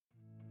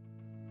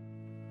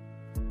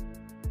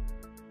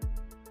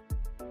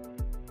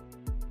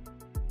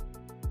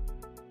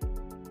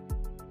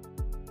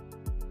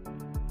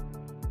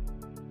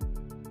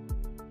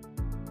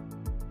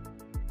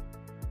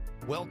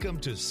Welcome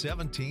to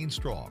 17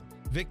 Strong.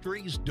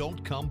 Victories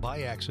don't come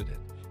by accident.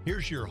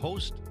 Here's your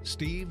host,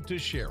 Steve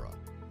Teixeira.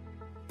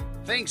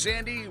 Thanks,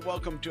 Andy.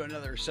 Welcome to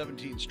another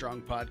 17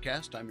 Strong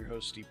podcast. I'm your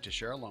host, Steve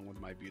Teixeira, along with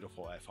my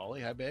beautiful wife,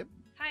 Holly. Hi, babe.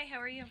 Hi, how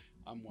are you?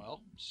 I'm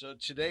well. So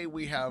today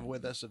we have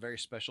with us a very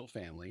special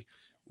family.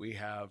 We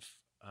have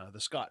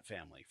the Scott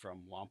family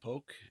from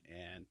Lompoc,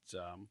 and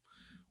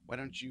why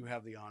don't you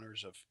have the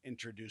honors of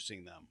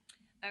introducing them?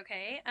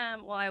 Okay.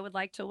 Well, I would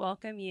like to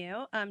welcome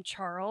you,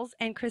 Charles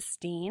and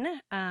Christine,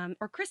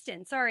 or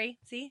Kristen. Sorry.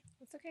 See,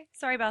 That's okay.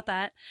 sorry about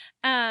that.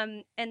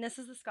 And this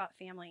is the Scott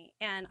family,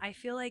 and I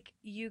feel like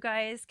you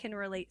guys can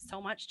relate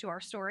so much to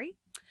our story.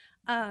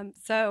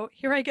 So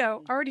here I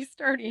go, already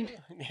starting.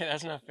 Yeah,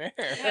 that's not fair.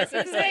 I was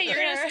going to say, you're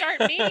going to start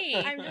me.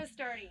 I'm just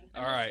starting.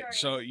 All right.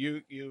 So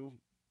you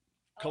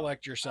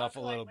collect yourself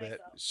I'll a little collect bit.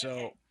 myself. So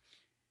Okay.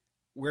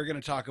 we're going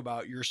to talk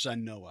about your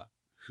son, Noah,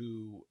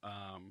 who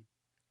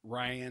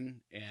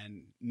Ryan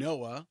and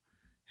Noah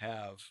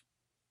have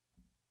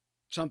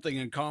something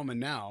in common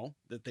now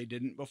that they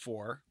didn't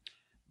before,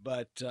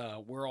 but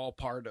we're all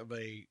part of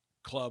a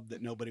club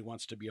that nobody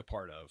wants to be a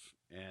part of,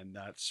 and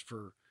that's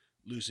for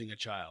losing a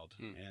child.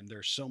 And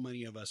there's so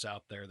many of us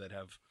out there that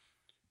have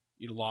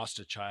lost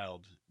a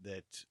child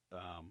that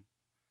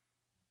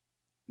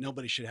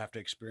nobody should have to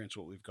experience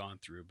what we've gone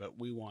through, but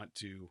we want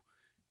to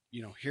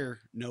hear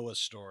Noah's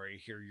story,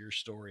 hear your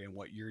story and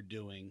what you're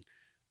doing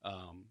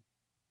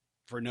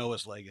for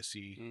Noah's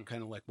legacy,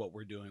 kind of like what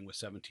we're doing with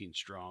 17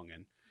 Strong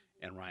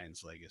and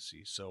Ryan's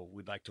legacy. So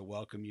we'd like to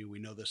welcome you. We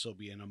know this will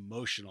be an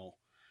emotional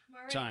I'm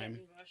already time.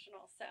 getting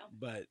emotional, so.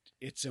 But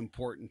it's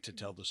important to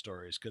tell the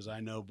stories because I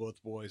know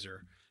both boys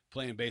are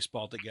playing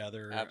baseball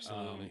together,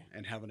 Absolutely.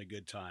 and having a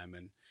good time.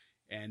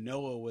 And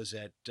Noah was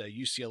at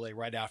UCLA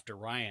right after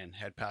Ryan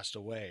had passed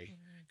away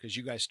because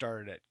you guys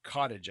started at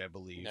Cottage, I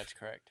believe. That's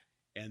correct.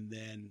 And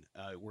then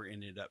we're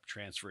ended up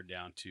transferred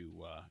down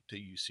to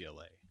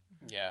UCLA.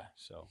 Yeah.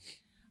 So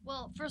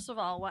Well, first of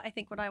all, what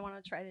I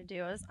want to try to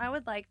do is I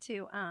would like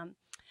to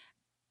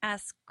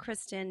ask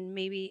Kristen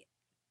maybe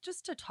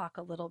just to talk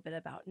a little bit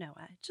about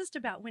Noah, just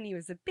about when he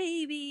was a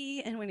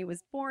baby and when he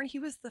was born. He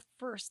was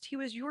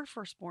your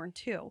firstborn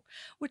too,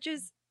 which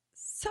is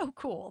so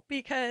cool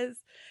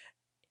because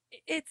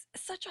it's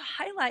such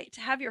a highlight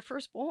to have your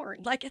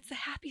firstborn. Like, it's the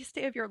happiest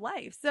day of your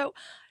life. So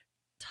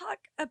talk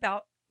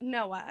about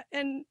Noah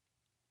and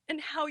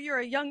how you're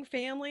a young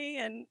family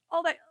and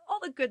all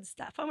the good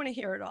stuff. I want to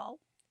hear it all.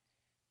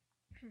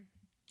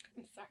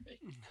 I'm sorry.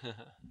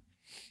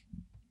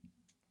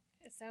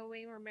 So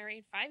we were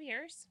married 5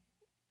 years,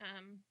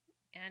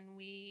 and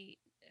we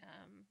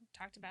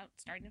talked about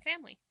starting a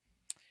family,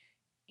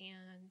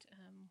 and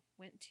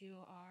went to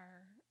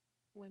our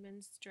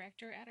women's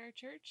director at our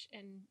church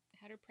and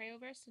had her pray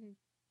over us and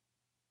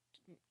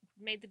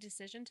made the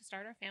decision to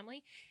start our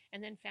family,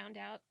 and then found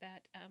out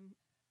that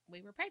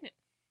we were pregnant.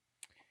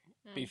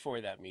 Before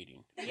that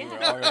meeting, we Yeah.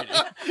 were already.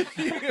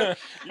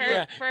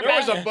 For there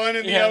was a about, bun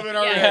in the Yeah. oven Yeah.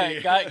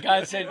 already.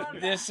 God said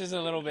this is a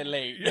little bit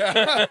late.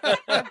 Yeah.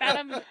 about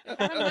a month,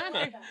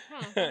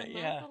 a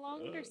Yeah. month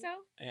along or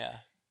so. Yeah.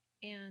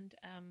 And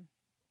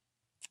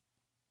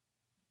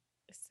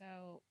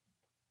so,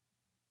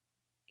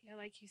 yeah,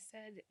 like you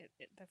said,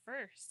 the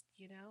first,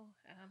 he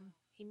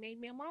made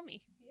me a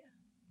mommy. Yeah.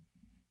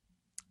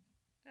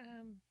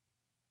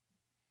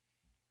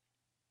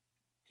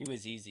 He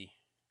was easy.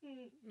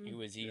 He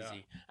was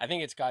easy. Yeah. I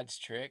think it's God's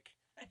trick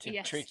to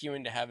Yes. trick you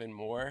into having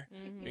more,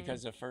 Mhm.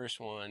 because the first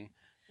one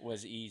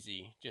was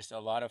easy, just a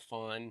lot of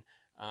fun.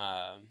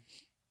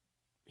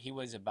 He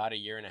was about a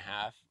year and a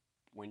half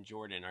when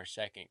Jordan, our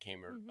second,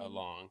 came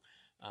along.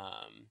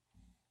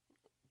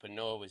 But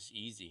Noah was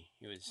easy.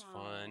 He was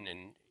fun,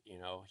 and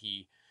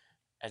he,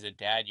 as a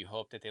dad, you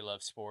hope that they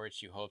love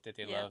sports, you hope that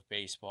they Yeah. love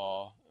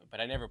baseball. But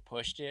I never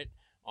pushed it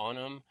on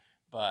them.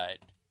 But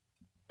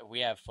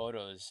we have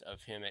photos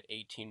of him at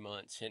 18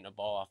 months hitting a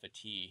ball off a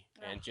tee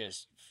and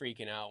just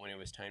freaking out when it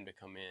was time to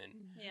come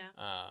in.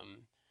 Yeah.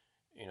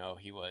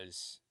 He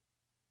was,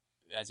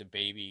 as a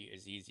baby,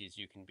 as easy as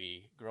you can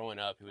be. Growing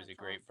up, he was a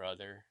great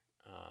brother.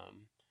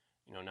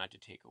 Not to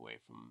take away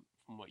from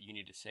what you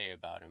need to say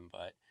about him,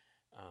 but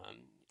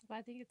Well,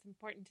 I think it's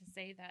important to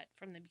say that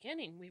from the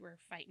beginning, we were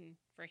fighting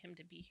for him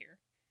to be here.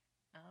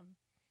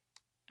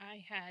 I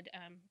had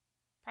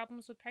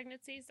problems with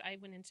pregnancies. I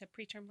went into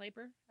preterm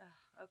labor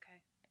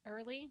Okay.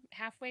 early,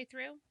 halfway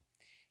through.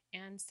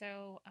 And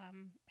so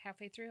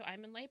halfway through,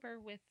 I'm in labor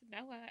with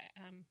Noah.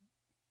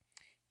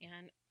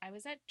 And I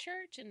was at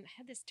church and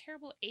had this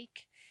terrible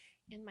ache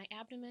in my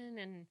abdomen.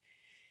 And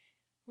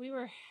we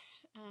were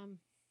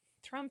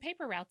throwing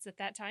paper routes at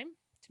that time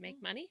to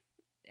make money.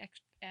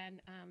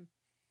 And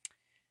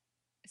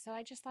so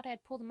I just thought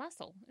I'd pulled a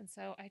muscle. And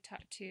so I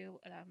talked to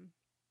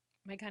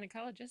my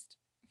gynecologist.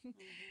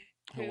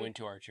 who went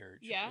to our church.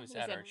 Yeah, was was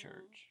at a- our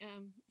church.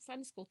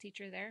 Sunday school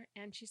teacher there,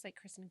 and she's like,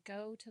 "Kristen,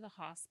 go to the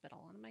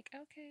hospital." And I'm like,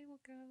 "Okay, we'll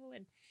go."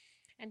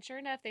 And sure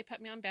enough, they put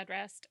me on bed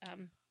rest.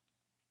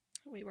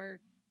 We were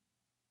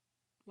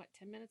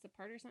 10 minutes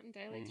apart or something,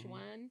 dilated to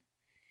one,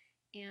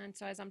 and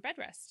so I was on bed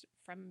rest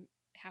from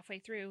halfway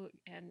through,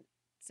 and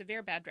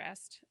severe bed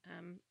rest.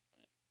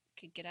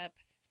 Could get up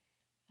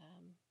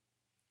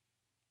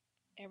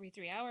every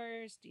 3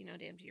 hours, to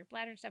empty your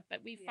bladder and stuff.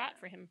 But we fought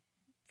for him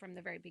from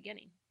the very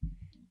beginning.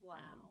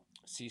 Wow.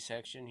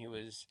 C-section.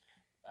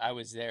 I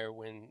was there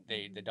when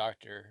the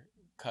doctor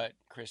cut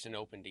Kristen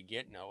open to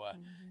get Noah,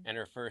 and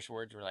her first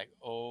words were like,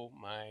 "Oh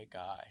my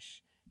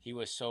gosh." He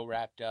was so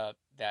wrapped up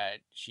that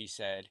she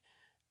said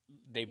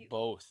they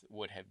both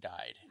would have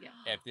died. Yeah.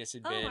 If this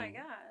had Oh my been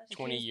gosh.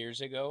 20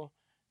 years ago,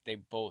 they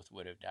both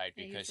would have died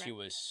Yeah, he because was he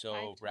was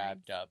so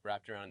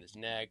wrapped around his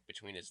neck,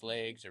 between his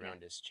legs,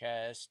 around his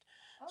chest.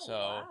 Oh, So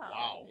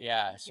Wow.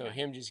 yeah, so Yeah.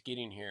 him just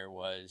getting here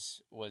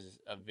was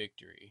a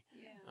victory.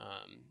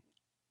 Yeah.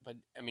 But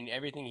I mean,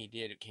 everything he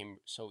did, it came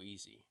so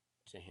easy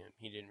to him.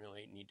 He didn't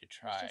really need to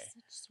try. He's just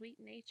such sweet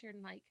nature,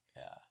 and like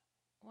Yeah.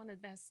 one of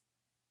the best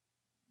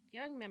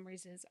young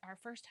memories is our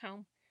first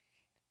home.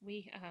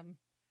 We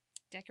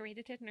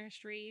decorated a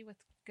nursery with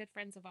good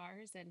friends of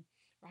ours and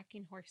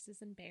rocking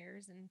horses and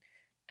bears, and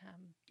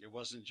It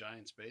wasn't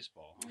Giants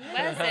baseball.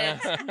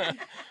 wasn't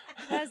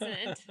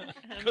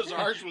Because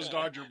ours was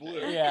Dodger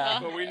blue. Yeah.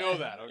 But we know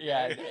that, okay?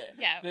 Yeah.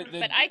 yeah, The-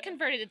 but I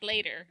converted it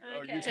later.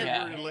 Oh, you Okay.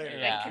 converted later.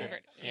 Yeah. I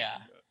converted.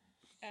 Yeah.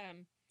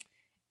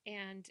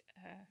 And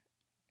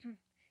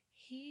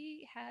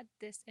he had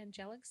this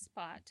angelic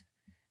spot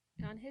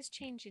on his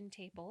changing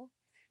table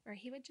where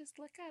he would just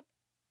look up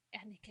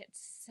and get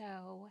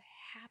so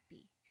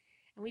happy,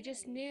 and we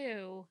just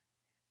knew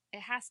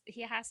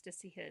he has to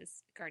see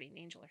his guardian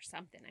angel or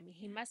something. I mean,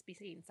 he must be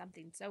seeing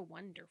something so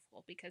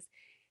wonderful because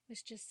it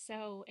was just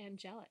so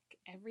angelic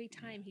every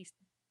time he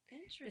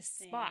Interesting.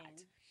 this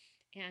spot.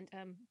 And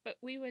but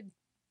he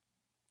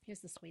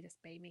was the sweetest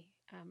baby.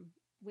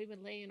 We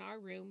would lay in our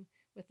room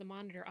with the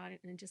monitor on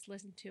it and just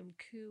listen to him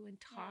coo and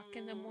talk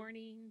in the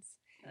mornings.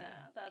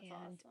 Yeah, that's and,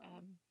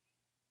 awesome.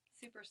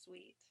 Super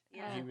sweet. Oh.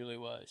 Yeah. He really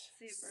was.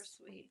 Super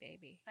sweet.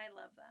 baby. I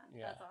love that.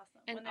 Yeah. That's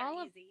awesome. And when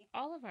they're easy.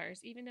 all of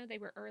ours, even though they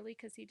were early,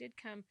 because he did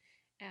come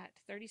at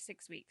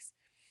 36 weeks.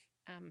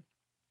 And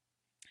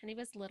he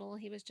was little.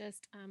 He was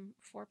just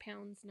 4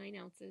 pounds 9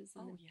 ounces.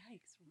 And then,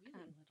 yikes! Really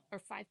um, little. or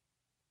 5'7".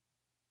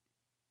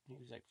 He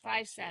was like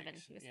 5'7".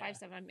 5'6". He was Yeah.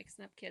 5'7". I'm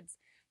mixing up kids.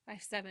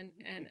 5'7",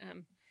 and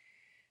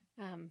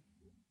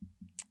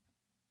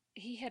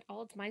he had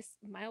all my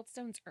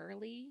milestones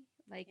early.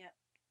 Like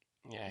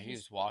Yeah, he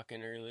was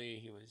walking early.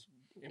 He was.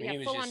 I mean, yeah, he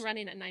was full just, on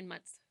running at 9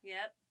 months.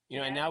 Yep.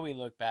 And now we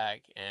look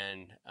back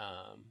and,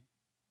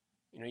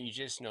 you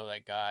just know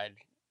that God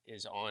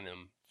is on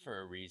him for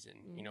a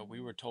reason.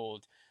 We were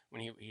told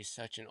when he's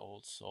such an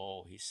old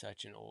soul. He's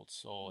such an old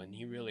soul, and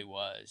he really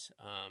was.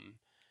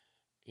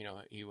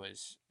 He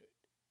was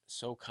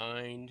so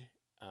kind,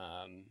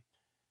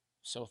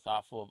 so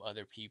thoughtful of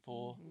other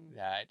people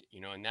that,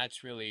 and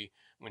that's really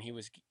when he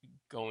was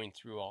going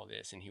through all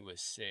this and he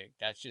was sick.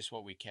 That's just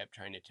what we kept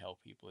trying to tell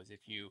people is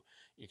if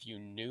you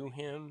knew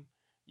him,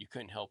 you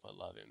couldn't help but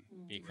love him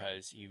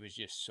because he was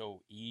just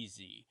so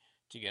easy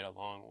to get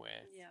along with.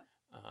 Yep.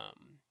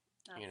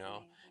 That's amazing.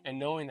 amazing. And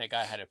knowing that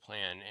God had a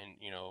plan, and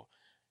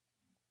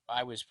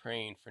I was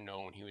praying for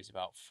Noah when he was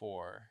about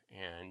 4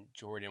 and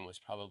Jordan was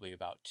probably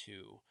about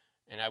 2,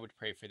 and I would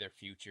pray for their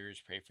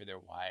futures, pray for their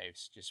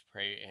wives, just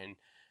pray. And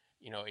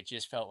it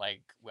just felt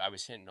like I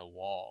was hitting a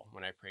wall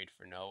when I prayed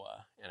for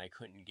Noah, and I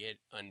couldn't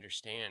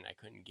understand. I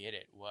couldn't get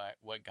it,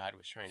 what God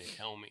was trying to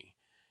tell me.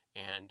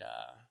 And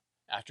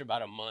after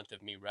about a month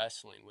of me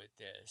wrestling with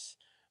this,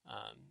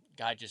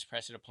 God just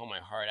pressed it upon my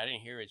heart. I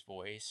didn't hear his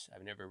voice.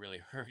 I've never really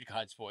heard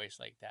God's voice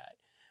like that.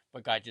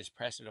 But God just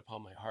pressed it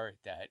upon my heart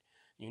that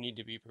you need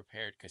to be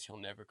prepared because he'll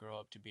never grow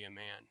up to be a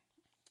man.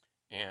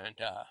 And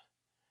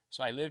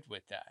so I lived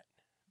with that.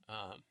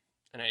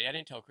 And I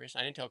didn't tell Chris.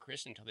 I didn't tell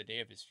Chris until the day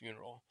of his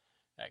funeral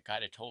that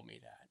God had told me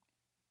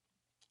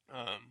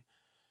that.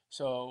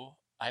 So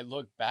I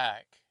look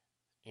back,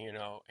 and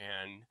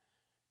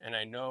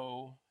I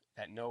know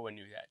that Noah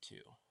knew that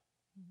too.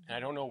 And I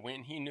don't know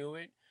when he knew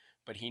it,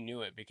 but he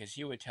knew it because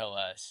he would tell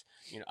us,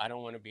 I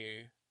don't want to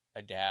be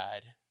a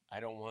dad. I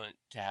don't want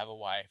to have a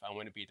wife. I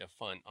want to be the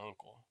fun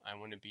uncle. I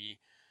want to be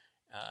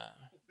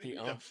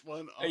the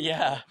fun uncle.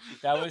 Yeah,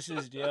 that was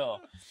his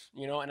deal.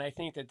 And I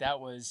think that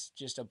was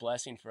just a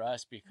blessing for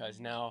us because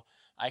now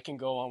I can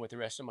go on with the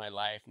rest of my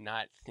life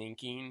not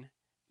thinking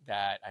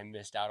that I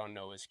missed out on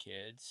Noah's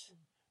kids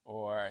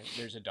or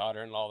there's a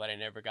daughter-in-law that I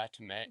never got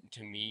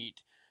to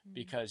meet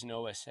because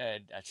Noah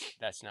said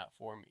that's not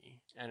for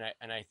me. And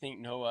I think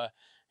Noah,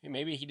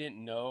 maybe he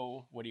didn't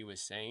know what he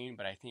was saying,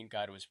 but I think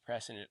God was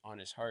pressing it on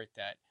his heart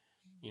that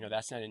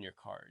that's not in your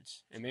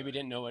cards. And maybe he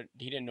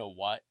didn't know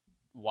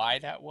why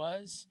that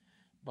was,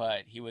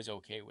 but he was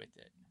okay with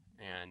it.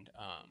 And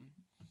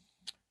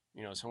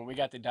so when we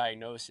got the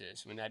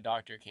diagnosis, when that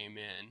doctor came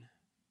in,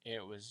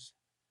 it was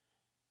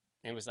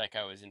like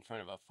I was in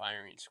front of a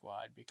firing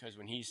squad because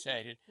when he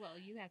said it, Well,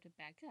 you have to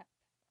back up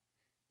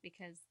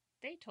because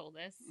they told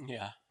us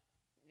yeah,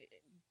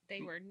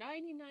 they were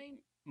 99.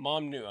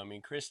 Mom knew. I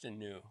mean, Kristen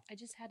knew. I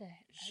just had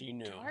She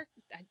knew.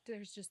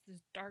 there's just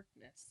this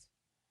darkness.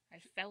 I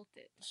felt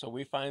it. So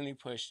we finally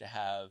pushed to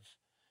have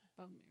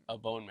a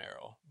bone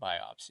marrow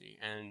biopsy,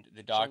 and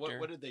the So doctor.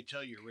 what did they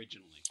tell you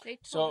originally? They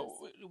told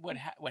So us,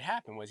 what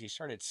happened was he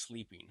started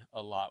sleeping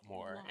a lot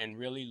more lot. and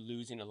really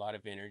losing a lot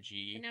of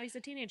energy and now he's a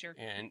teenager.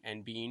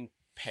 and being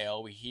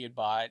pale. We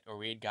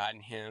had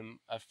gotten him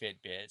a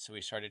Fitbit, so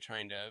we started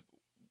trying to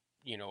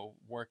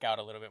work out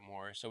a little bit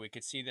more, so we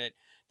could see that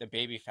the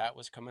baby fat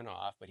was coming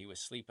off, but he was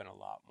sleeping a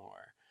lot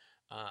more.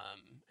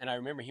 And I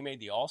remember he made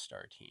the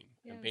all-star team,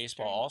 Yeah, the it was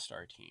baseball great.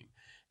 all-star team,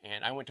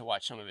 and I went to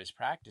watch some of his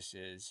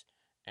practices,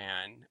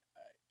 and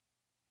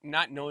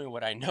not knowing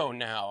what I know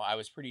now, I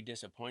was pretty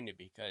disappointed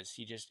because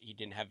he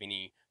didn't have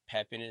any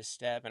pep in his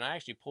step. And I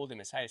actually pulled him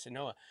aside. I said,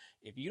 Noah,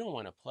 if you don't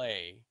want to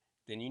play,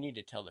 then you need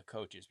to tell the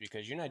coaches,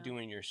 because you're not Yeah.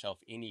 doing yourself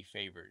any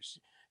favors,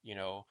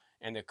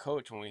 And the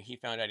coach, when he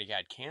found out he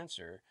had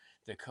cancer,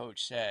 the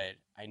coach said,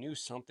 I knew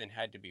something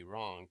had to be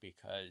wrong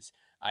because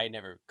I had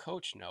never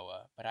coached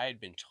Noah, but I had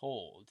been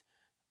told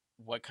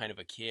what kind of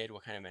a kid,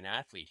 what kind of an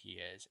athlete he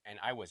is, and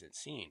I wasn't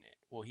seeing it.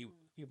 Well, he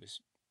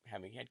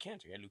had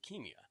cancer, he had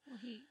leukemia. Well,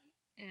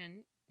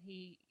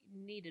 he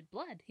needed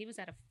blood. He was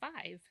at a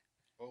 5.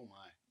 Oh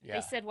my. Yeah.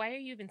 They said, "Why are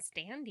you even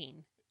standing?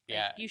 Like,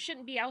 Yeah. you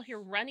shouldn't be out here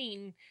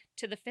running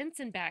to the fence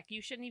and back.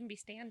 You shouldn't even be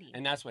standing."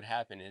 And that's what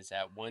happened, is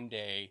that one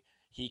day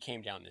he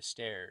came down the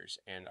stairs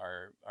and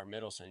our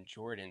middle son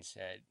Jordan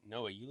said,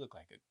 Noah, you look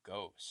like a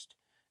ghost.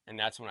 And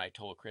that's when I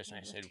told Chris, and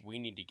I said, we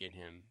need to get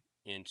him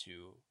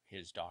into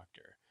his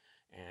doctor.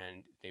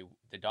 And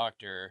the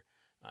doctor,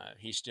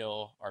 he's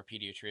still our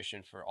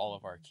pediatrician for all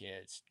of our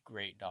kids,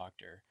 great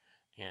doctor.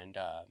 And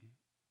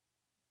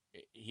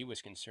he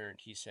was concerned.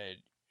 He said,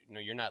 no,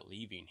 you're not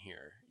leaving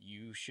here.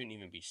 You shouldn't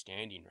even be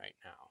standing right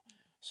now.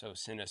 So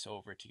send us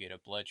over to get a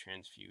blood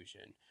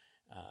transfusion.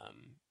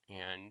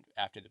 And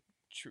after the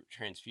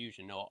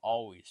transfusion, Noah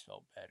always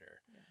felt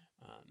better.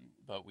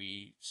 But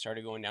we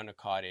started going down to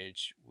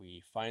Cottage.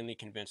 We finally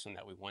convinced them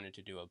that we wanted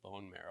to do a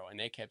bone marrow, and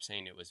they kept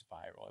saying it was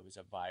viral. It was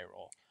a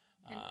viral.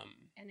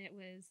 And it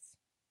was,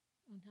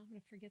 oh, now I'm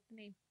going to forget the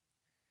name.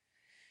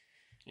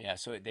 Yeah,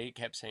 so they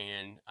kept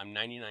saying, I'm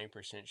 99%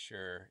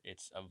 sure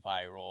it's a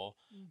viral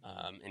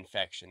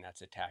infection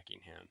that's attacking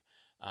him.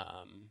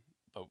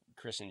 But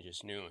Kristen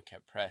just knew and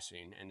kept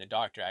pressing. And the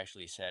doctor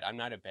actually said, I'm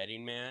not a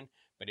betting man,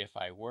 but if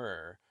I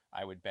were,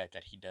 I would bet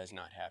that he does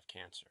not have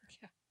cancer.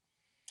 Yeah.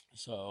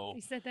 So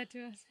He said that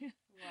to us. Wow.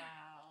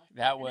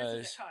 that And was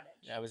this is at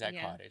Cottage. that was at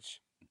Yeah.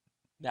 Cottage.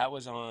 That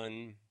was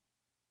on,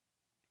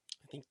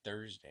 I think,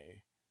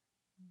 Thursday,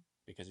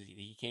 because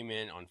he came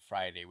in on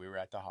Friday. We were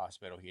at the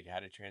hospital. He'd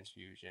had a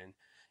transfusion,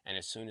 and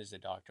as soon as the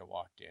doctor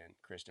walked in,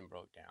 Kristen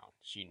broke down.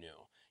 She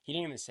knew. He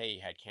didn't even say he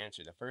had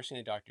cancer. The first thing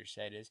the doctor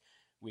said is,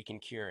 we can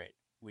cure it.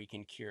 We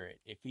can cure it.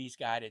 If he's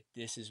got it,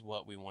 this is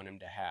what we want him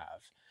to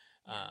have.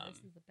 Yeah, this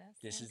is the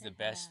best. This thing is to the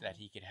best that have.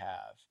 he could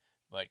have.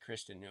 But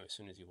Kristen knew as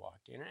soon as he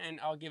walked in. And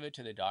I'll give it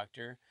to the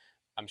doctor.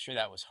 I'm sure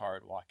that was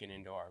hard walking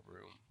into our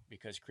room,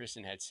 because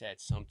Kristen had said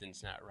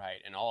something's not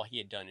right. And all he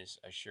had done is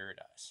assured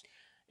us,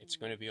 it's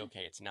going to be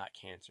okay. It's not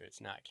cancer.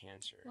 It's not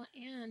cancer. Well,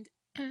 and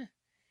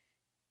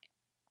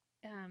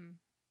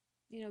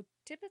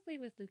typically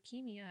with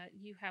leukemia,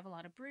 you have a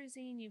lot of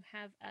bruising. You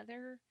have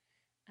other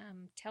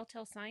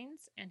telltale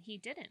signs, and he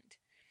didn't.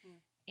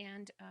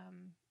 And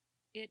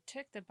it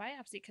took the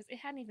biopsy because it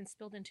hadn't even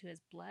spilled into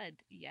his blood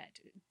yet.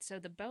 So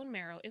the bone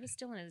marrow, it was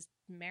still in his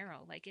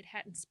marrow, like it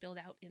hadn't spilled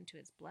out into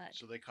his blood.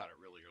 So they caught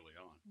it really early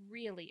on.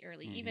 Really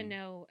early, even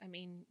though, I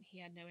mean, he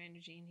had no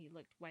energy and he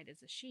looked white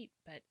as a sheet.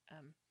 But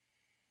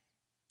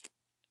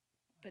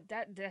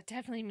that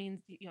definitely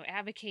means,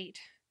 advocate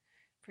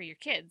for your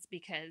kids,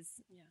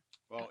 because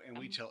Well, and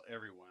we tell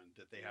everyone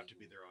that they have to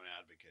be their own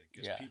advocate,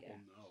 because Yeah. people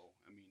know.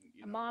 I mean,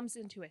 a mom's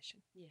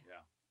intuition, Yeah.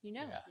 you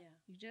know, Yeah. Yeah.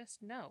 you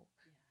just know.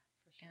 Yeah,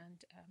 for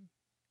sure.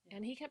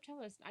 And he kept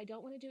telling us, I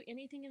don't want to do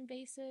anything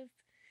invasive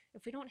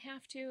if we don't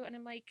have to. And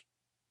I'm like,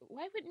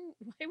 why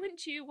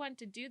wouldn't you want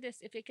to do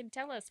this if it can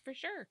tell us for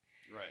sure?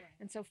 Right.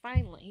 And so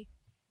finally,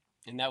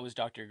 And that was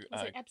Dr.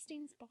 was it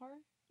Epstein's-Barr?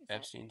 Is that-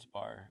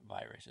 Epstein's-Barr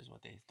virus is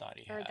what they thought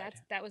he Or had.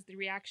 that was the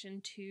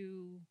reaction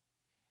to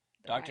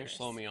the Dr. virus.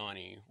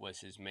 Slomiani was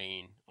his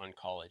main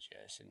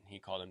oncologist, and he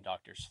called him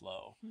Dr.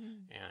 Slow.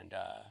 And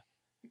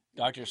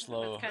Dr.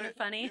 Slow, That's kind of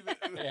funny.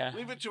 Yeah.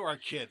 Leave it to our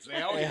kids.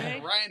 They always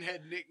Yeah. Ryan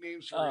had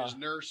nicknames for his Oh.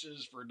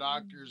 nurses, for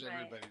doctors, Right.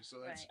 everybody. So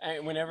that's Right.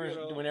 and whenever You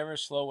know. whenever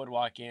Slow would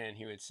walk in,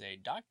 he would say,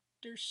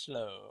 Dr.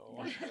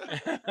 Slow.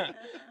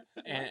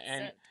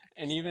 and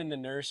and even the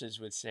nurses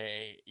would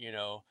say,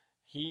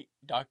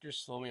 Dr.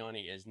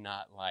 Slomiani is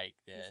not like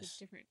This is this.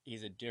 different.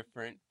 He's a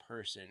different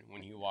person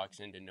when he walks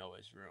into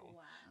Noah's room.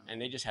 Wow. And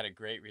they just had a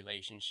great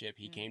relationship.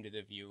 He came to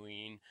the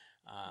viewing.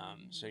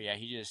 So yeah,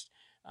 he just,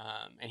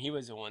 and he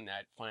was the one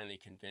that finally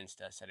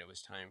convinced us that it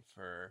was time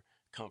for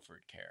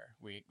comfort care.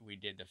 We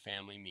did the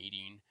family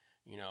meeting,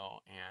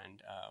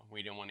 and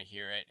we didn't want to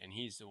hear it. And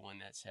he's the one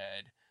that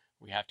said,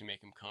 we have to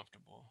make him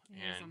comfortable. He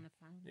was on the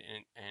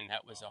phone. And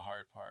that was the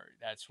hard part.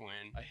 That's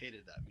when I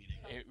hated that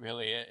meeting. it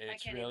really, I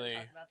it's can't really,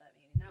 even talk about that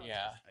meeting. That was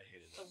yeah. I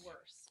hated just that. the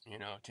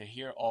worst. to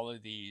hear all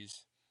of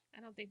these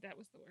I don't think that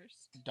was the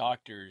worst.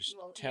 Doctors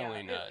Well,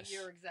 telling us.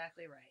 You're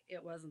exactly right.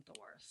 It wasn't the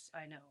worst.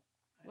 I know.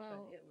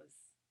 Well- But it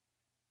was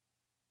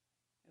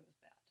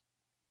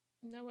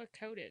bad. Noah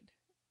coded,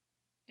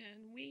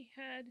 and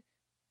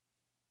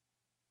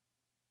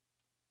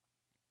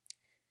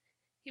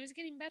he was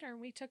getting better,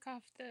 and we took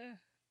off the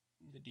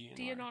DNR.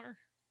 DNR.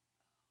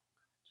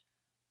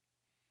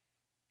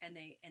 And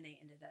they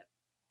ended up,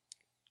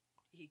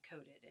 he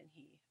coded and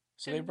he.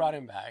 So they brought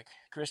him back.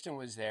 Kristen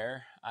was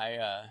there. I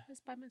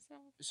was by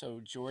myself. So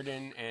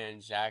Jordan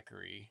and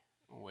Zachary,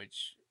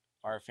 which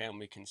our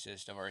family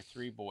consists of our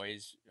 3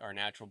 boys, our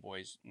natural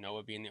boys,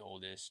 Noah being the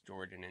oldest,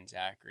 Jordan and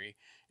Zachary.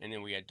 And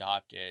then we've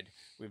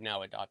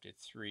now adopted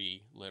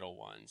 3 little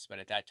ones. But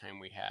at that time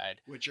we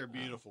had... Which are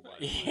beautiful, by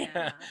the way.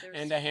 Yeah, there's-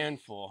 and a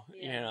handful,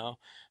 Yeah. you know.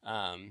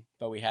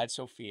 But we had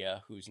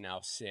Sophia, who's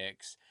now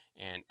 6,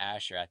 and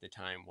Asher at the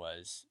time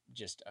was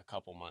just a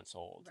couple months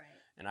old. Right.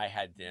 And I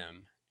had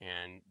them,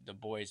 and the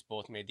boys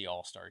both made the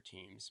all-star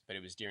teams, but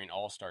it was during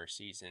all-star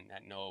season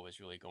that Noah was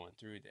really going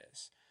through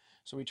this.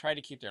 So we tried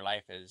to keep their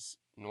life as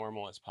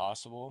normal as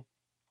possible.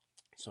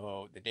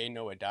 So the day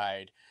Noah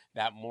died,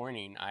 that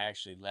morning I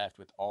actually left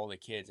with all the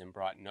kids and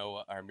brought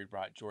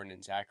Jordan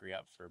and Zachary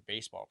up for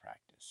baseball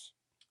practice.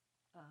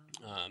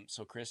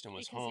 So Kristen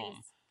was Because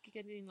home. he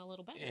was getting a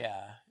little better.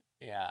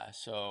 Yeah.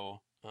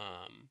 So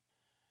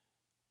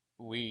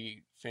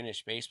we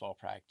finished baseball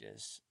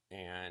practice,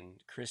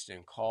 and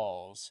Kristen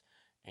calls,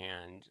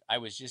 and I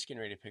was just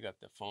getting ready to pick up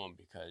the phone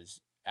because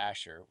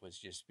Asher was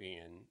just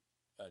being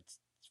a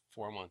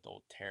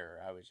 4-month-old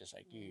terror. I was just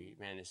like,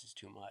 man, this is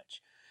too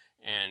much.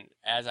 And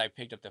as I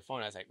picked up the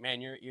phone, I was like,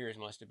 man, your ears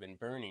must have been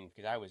burning,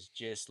 because I was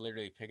just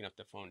literally picking up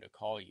the phone to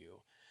call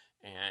you.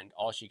 And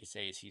all she could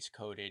say is, he's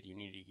coded. You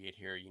need to get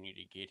here. You need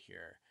to get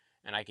here.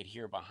 And I could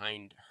hear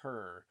behind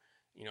her,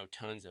 you know,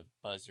 tons of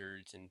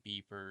buzzards and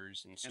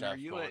beepers and And stuff are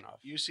you going at off.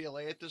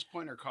 UCLA at this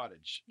point or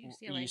Cottage?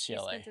 UCLA. He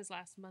UCLA. spent his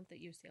last month at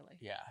UCLA.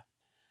 Yeah.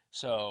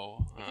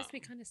 So. I guess we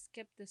kind of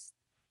skipped this.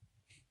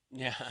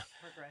 Yeah.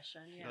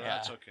 Progression. No, Yeah.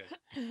 that's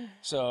okay.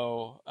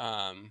 So,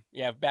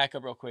 back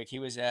up real quick. He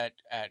was at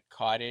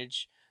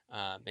Cottage.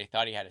 They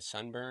thought he had a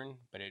sunburn,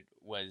 but it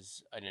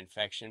was an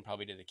infection,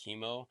 probably to the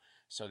chemo.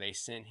 So they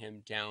sent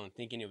him down,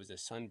 thinking it was a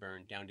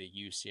sunburn, down to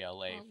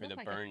UCLA Well, it for the looked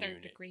like burn a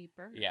unit. 3rd-degree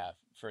burn. Yeah,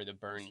 for the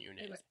burn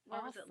unit. It was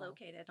Where was it awful.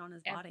 located on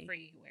his body?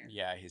 Everywhere.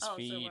 Yeah, his Oh, so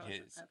feet, where was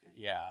it? his Okay.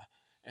 yeah.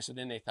 And so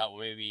then they thought,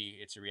 well, maybe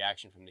it's a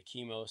reaction from the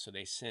chemo. So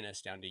they sent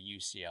us down to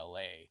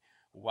UCLA.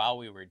 While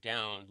we were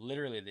down,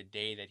 literally the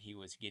day that he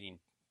was getting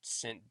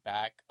sent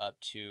back up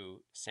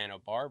to Santa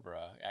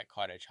Barbara at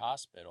Cottage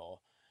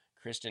Hospital,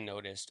 Kristen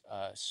noticed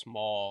a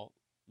small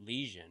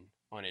lesion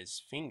on his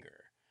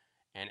finger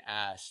and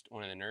asked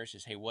one of the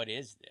nurses, hey, what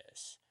is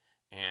this?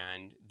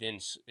 And then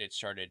it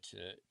started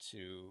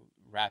to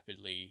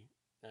rapidly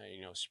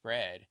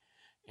spread,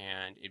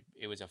 and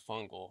it was a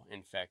fungal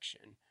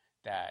infection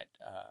that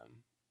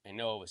and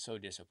Noah was so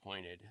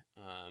disappointed,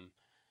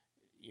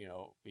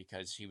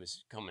 because he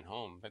was coming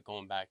home, but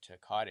going back to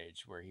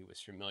Cottage where he was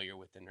familiar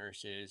with the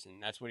nurses,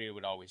 and that's what he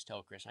would always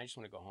tell Chris, I just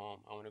want to go home.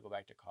 I want to go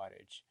back to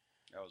Cottage.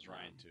 That was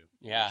Ryan too.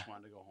 Yeah. I just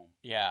wanted to go home.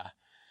 Yeah.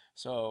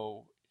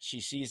 So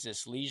she sees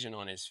this lesion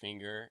on his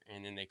finger,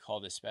 and then they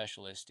call the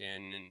specialist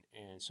in,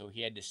 and so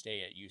he had to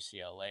stay at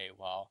UCLA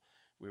while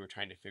we were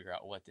trying to figure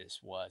out what this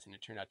was, and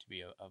it turned out to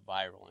be a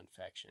viral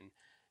infection.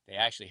 They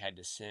actually had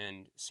to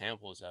send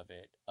samples of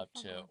it up to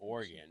Fungal infection.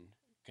 Oregon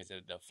because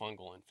of the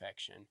fungal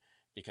infection,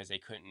 because they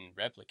couldn't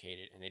replicate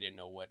it and they didn't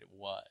know what it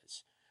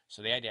was.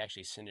 So they had to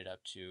actually send it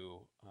up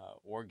to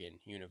Oregon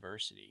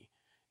University.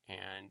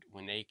 And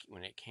when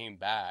it came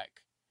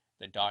back,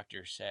 the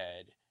doctor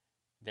said,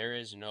 there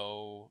is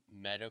no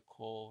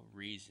medical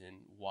reason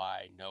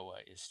why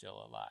Noah is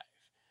still alive.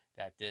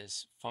 That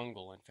this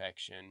fungal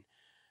infection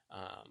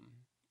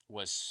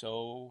was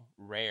so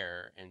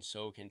rare and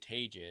so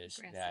contagious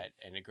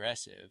and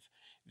aggressive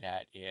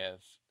that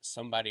if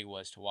somebody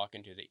was to walk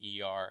into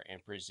the ER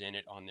and present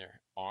it on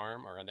their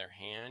arm or on their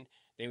hand,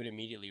 they would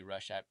immediately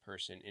rush that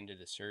person into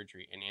the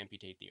surgery and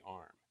amputate the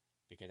arm,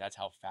 because that's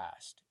how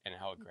fast and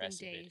how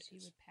aggressive Within it days, you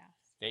is. would pass.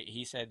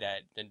 He said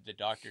that the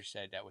doctor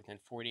said that within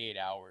 48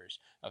 hours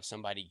of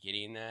somebody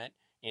getting that,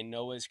 in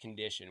Noah's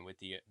condition, with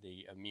the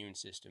immune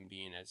system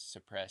being as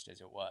suppressed as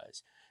it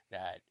was,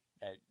 that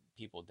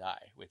people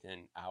die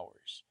within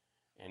hours.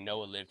 And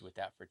Noah lived with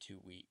that for 2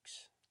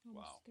 weeks.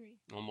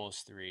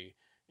 Almost three.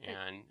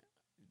 And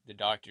the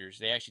doctors,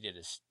 they actually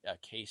did a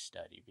case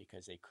study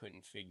because they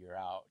couldn't figure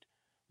out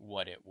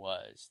what it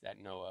was that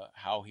Noah,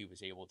 how he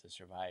was able to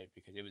survive,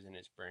 because it was in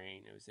his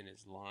brain, it was in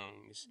his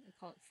lungs. They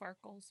call it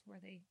farkles, where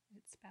it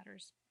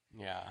spatters.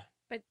 Yeah.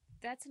 But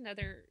that's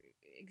another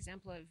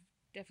example of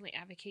definitely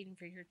advocating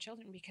for your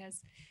children,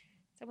 because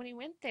so when he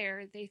went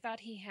there, they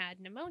thought he had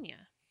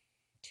pneumonia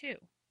too.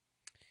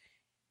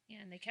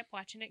 And they kept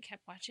watching it,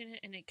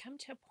 and it come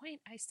to a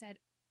point, I said,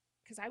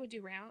 because I would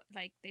do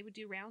they would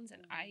do rounds,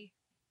 and I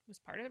was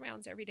part of the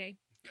rounds every day.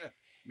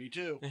 Me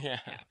too. Yeah.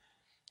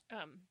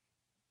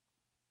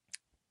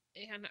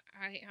 And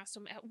I asked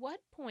him, at what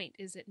point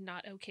is it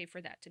not okay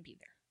for that to be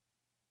there?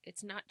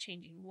 it's not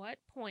changing. What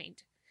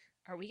point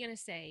are we going to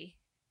say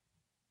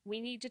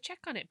we need to check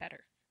on it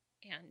better?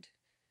 And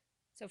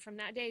so from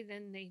that day,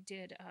 then they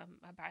did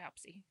a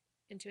biopsy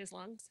into his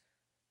lungs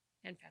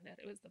and found out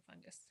it was the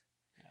fungus.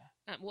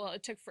 Yeah. Well,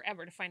 it took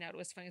forever to find out it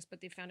was fungus,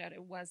 but they found out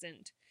it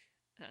wasn't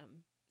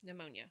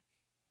pneumonia.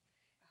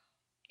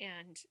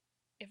 And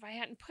if I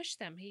hadn't pushed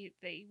them,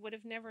 they would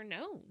have never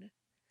known.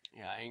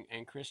 Yeah,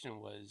 and Kristen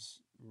was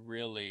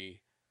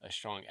really a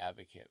strong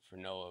advocate for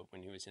Noah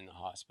when he was in the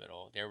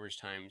hospital. There was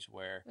times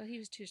where, Well, he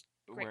was too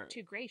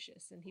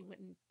gracious, and he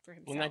wouldn't for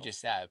himself. well, not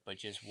just that, but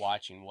just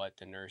watching what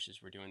the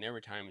nurses were doing. There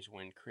were times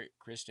when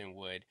Kristen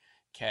would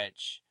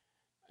catch,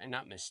 and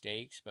not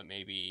mistakes, but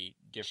maybe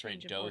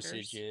different Change of orders.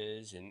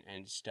 dosages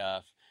and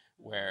stuff,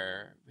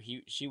 where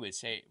she would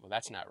say, well,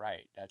 that's not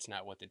right. That's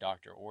not what the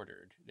doctor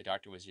ordered. The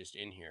doctor was just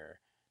in here.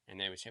 And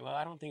they would say, well,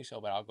 I don't think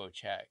so, but I'll go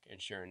check.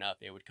 And sure enough,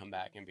 they would come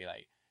back and be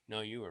like, no,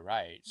 you were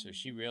right. So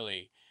she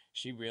really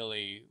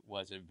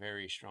was a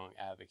very strong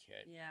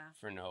advocate Yeah.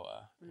 for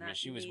Noah. And I mean, that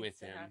she was needs with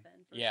to him. happen,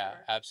 for Yeah,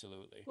 sure.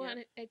 absolutely. Well, Yep.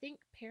 and I think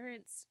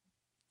parents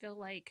feel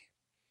like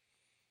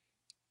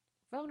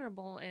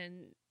vulnerable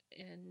and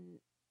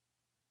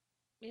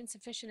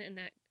insufficient in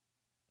that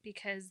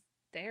because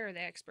they're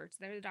the experts,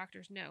 they're the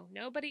doctors. No,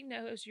 nobody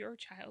knows your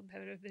child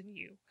better than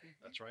you.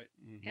 That's right.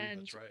 Mhm. And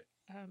That's right.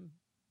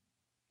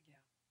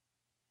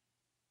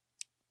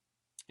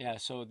 Yeah,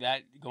 so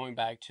that, going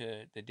back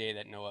to the day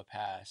that Noah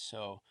passed,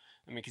 so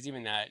I mean, because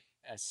even that,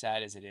 as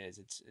sad as it is,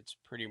 it's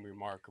pretty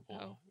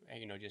remarkable,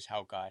 you know, just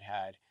how God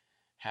had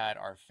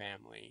our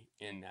family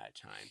in that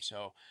time.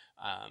 So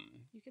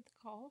you get the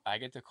call. I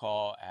get the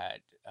call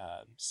at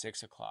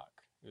 6 o'clock.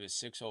 It was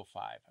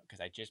 6:05 because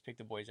I just picked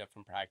the boys up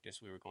from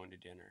practice. We were going to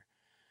dinner.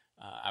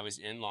 I was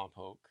in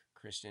Lompoc.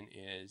 Kristen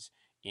is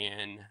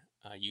in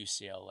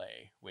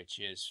UCLA, which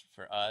is,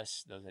 for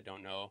us, those that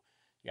don't know,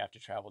 you have to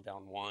travel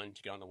down 1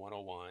 to get on the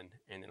 101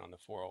 and then on the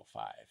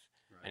 405.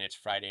 Right. And it's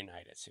Friday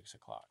night at 6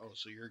 o'clock. Oh,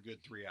 so you're a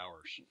good 3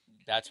 hours.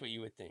 That's what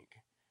you would think.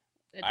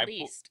 At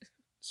least.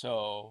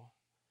 So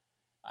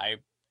I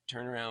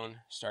turn around,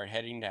 start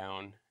heading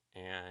down,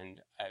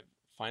 and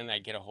finally I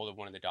get a hold of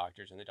one of the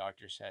doctors, and the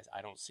doctor says,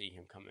 I don't see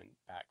him coming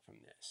back from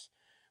this.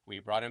 We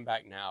brought him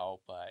back now,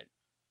 but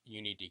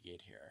you need to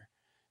get here.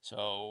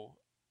 So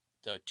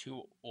the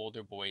two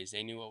older boys,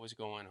 they knew what was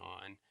going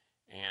on,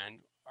 and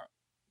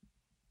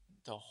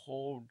the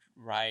whole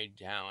ride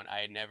down, I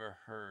had never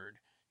heard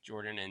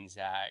Jordan and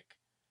Zach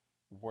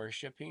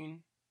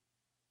worshiping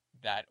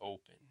that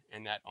open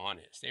and that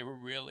honest. They were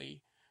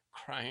really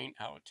crying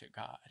out to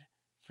God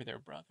for their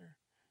brother.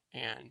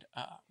 And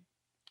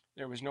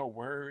there was no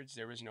words,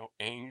 there was no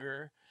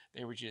anger.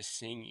 They were just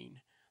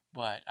singing.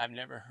 But I've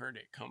never heard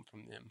it come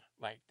from them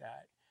like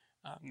that.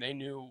 They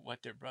knew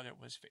what their brother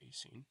was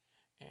facing.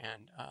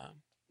 And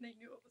They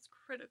knew it was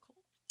critical.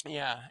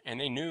 yeah, and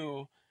they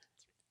knew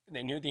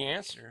the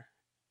answer.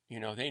 You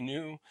know, they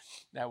knew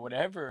that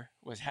whatever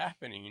was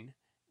happening,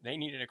 they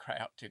needed to cry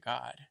out to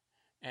God.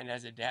 And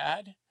as a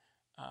dad,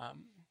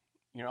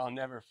 you know, I'll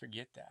never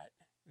forget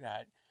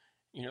that,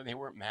 you know, they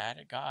weren't mad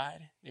at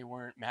God. They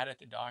weren't mad at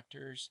the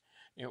doctors.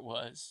 It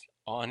was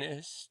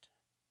honest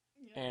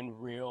and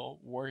real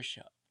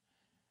worship.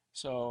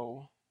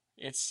 So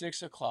it's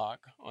 6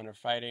 o'clock on a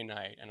Friday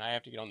night, and I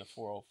have to get on the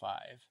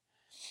 405.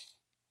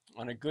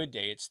 On a good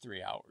day, it's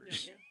 3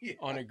 hours. Yeah.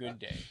 On a good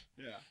day.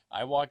 Yeah.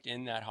 I walked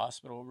in that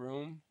hospital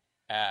room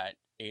at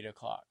 8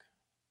 o'clock.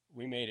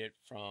 We made it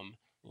from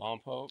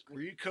Lompoc.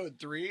 Were you code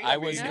 3? I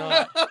was mean-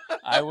 not.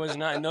 I was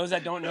not. And those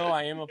that don't know,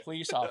 I am a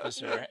police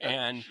officer,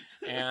 and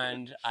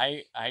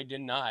I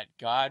did not.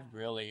 God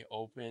really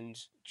opened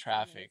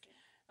traffic.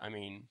 I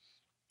mean,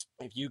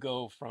 if you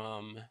go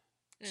from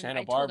And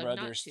Santa I told them Barbara,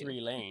 not there's to. 3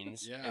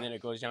 lanes, Yeah. and then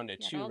it goes down to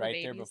Yeah, 2 all the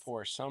right there babies.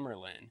 before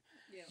Summerlin.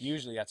 Yeah.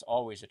 Usually, that's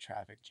always a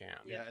traffic jam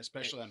Yeah,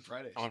 especially on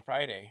Fridays. on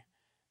Friday.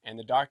 And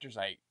the doctor's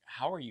like,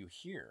 "How are you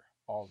here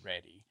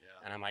already?" Yeah.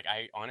 And I'm like,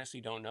 "I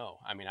honestly don't know.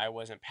 I mean, I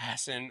wasn't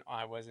passing.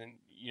 I wasn't,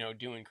 you know,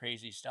 doing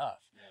crazy stuff.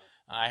 Yeah.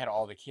 I had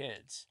all the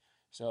kids."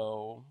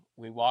 So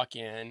we walk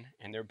in,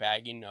 and they're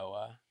bagging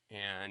Noah,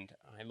 and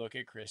I look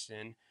at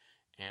Kristen,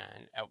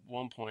 and at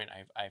one point,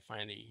 I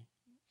finally,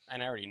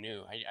 and I already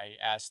knew, I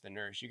asked the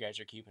nurse, "You guys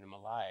are keeping him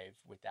alive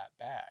with that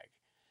bag?"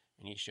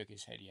 And he shook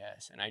his head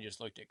yes. And I just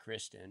looked at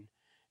Kristen,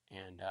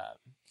 and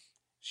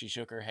she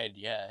shook her head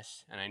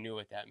yes, and I knew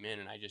what that meant.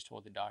 And I just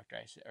told the doctor,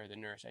 I said, or the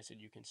nurse, I said,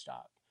 "You can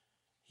stop.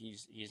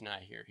 He's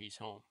not here. He's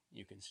home.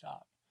 You can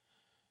stop."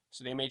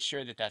 So they made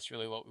sure that that's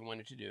really what we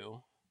wanted to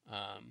do.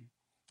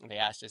 They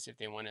asked us if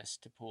they want us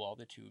to pull all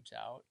the tubes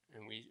out,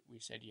 and we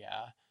said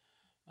yeah.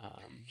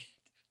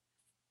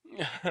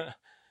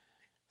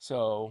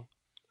 So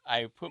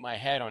I put my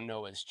head on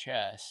Noah's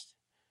chest,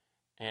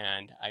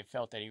 and I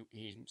felt that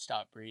he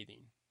stopped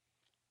breathing.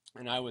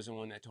 And I was the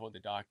one that told the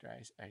doctor,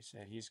 I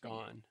said, "He's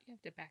gone." You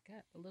have to back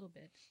up a little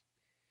bit.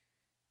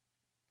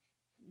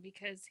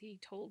 Because he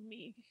told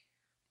me,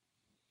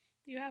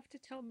 you have to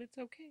tell him it's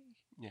okay.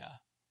 Yeah.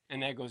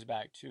 And that goes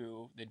back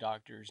to the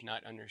doctors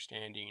not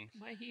understanding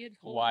Why he had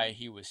told why me.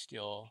 he was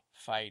still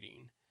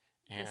fighting.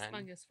 This And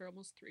fungus for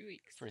almost 3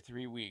 weeks. for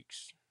 3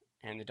 weeks.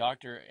 And the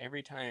doctor,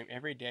 every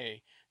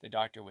day, the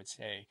doctor would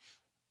say,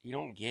 "You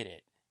don't get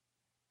it.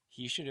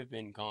 He should have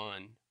been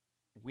gone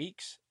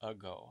weeks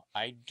ago.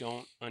 I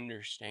don't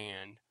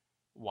understand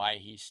why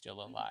he's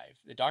still alive."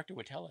 The doctor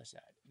would tell us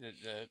that.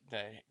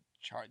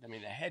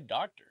 The head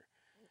doctor.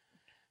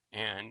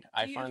 And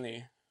I Do you-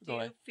 finally Do go you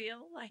ahead.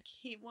 feel like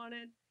he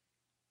wanted?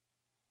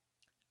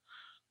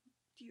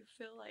 Do you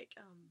feel like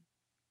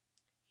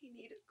he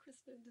needed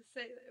Kristen to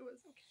say that it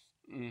was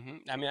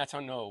okay? I mean, that's how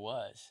Noah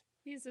was.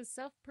 He's a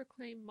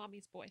self-proclaimed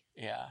mommy's boy.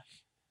 Yeah.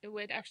 It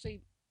would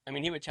actually. I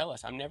mean, he would tell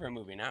us, "I'm never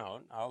moving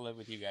out. I'll live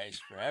with you guys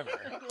forever."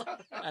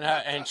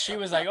 And she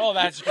was like, "Oh,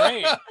 that's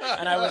great."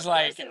 And I was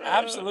like,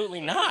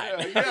 "Absolutely not."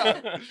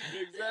 Yeah,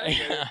 exactly.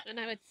 Yeah. And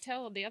I would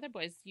tell the other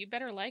boys, "You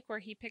better like where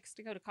he picks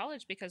to go to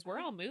college because we're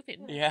all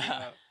moving."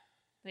 Yeah.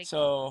 Like,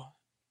 So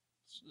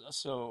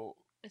so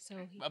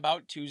he,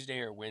 about Tuesday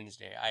or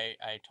Wednesday,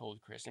 I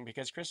told Kristen,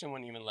 because Kristen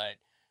wouldn't even let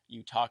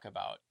you talk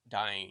about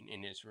dying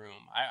in his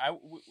room.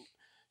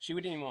 She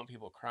wouldn't even want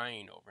people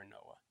crying over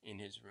Noah in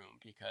his room,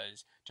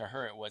 because to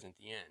her it wasn't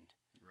the end.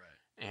 Right.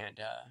 And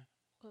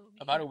well,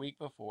 about a week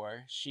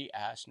before, she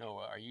asked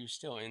Noah, "Are you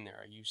still in there?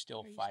 Are you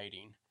still Are you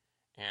fighting?"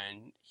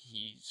 And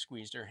he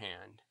squeezed her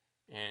hand,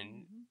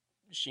 and Mhm.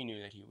 she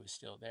knew that he was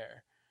still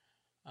there.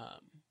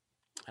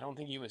 I don't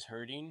think he was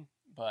hurting,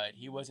 but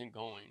he wasn't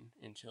going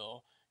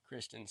until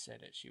Kristen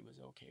said that she was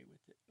okay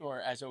with it, or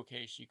as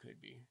okay as she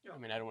could be. I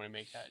mean, I don't want to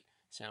make that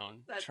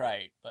sound That's-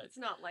 trite, but It's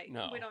not like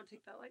no. we don't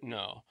take that like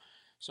no.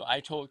 So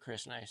I told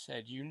Kristen, I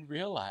said, "You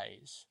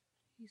realize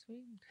he's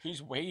waiting.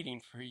 he's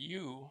waiting for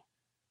you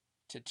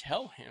to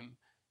tell him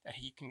that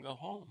he can go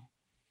home."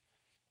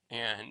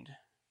 And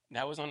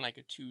that was on like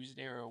a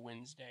Tuesday or a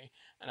Wednesday.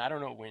 And I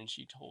don't know when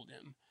she told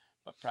him,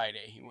 but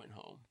Friday he went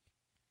home.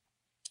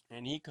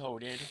 And he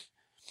coded.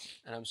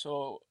 And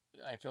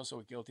I feel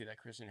so guilty that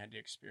Kristen had to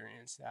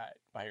experience that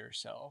by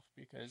herself,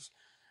 because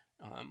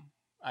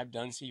I've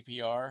done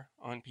CPR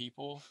on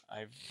people.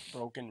 I've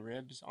broken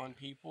ribs on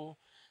people.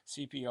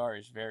 CPR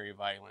is very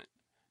violent.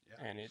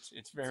 Yeah. And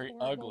it's very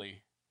horrible.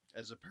 ugly.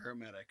 As a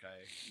paramedic, I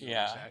know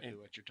Yeah, exactly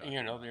what you're talking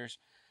about.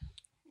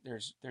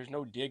 there's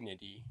no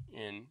dignity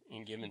in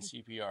giving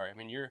CPR. I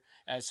mean,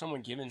 as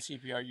someone giving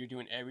CPR, you're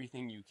doing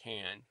everything you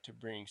can to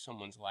bring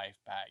someone's life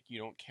back. You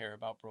don't care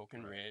about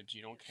broken Right. ribs.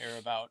 You don't care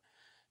about,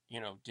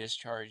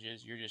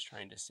 discharges. You're just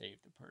trying to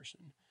save the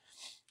person.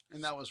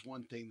 And that was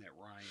one thing that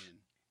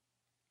Ryan,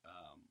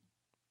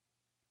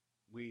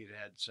 we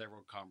had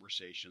several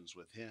conversations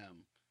with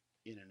him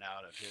in and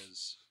out of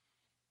his,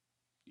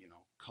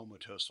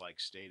 comatose-like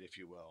state, if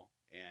you will.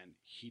 And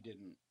he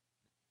didn't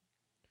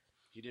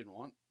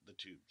want the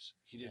tubes.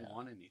 He didn't Yeah.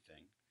 want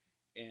anything.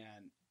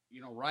 And,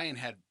 Ryan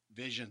had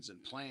visions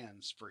and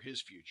plans for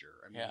his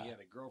future. I mean, Yeah. he had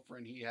a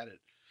girlfriend. He had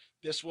it.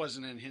 This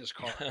wasn't in his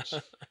cards.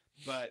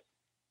 But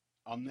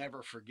I'll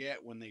never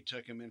forget when they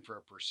took him in for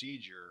a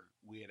procedure,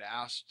 we had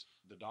asked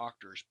the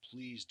doctors,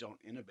 please don't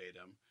intubate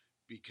him,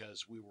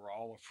 because we were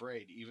all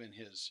afraid. Even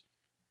his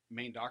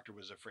main doctor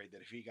was afraid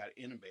that if he got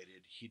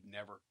intubated, he'd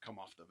never come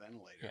off the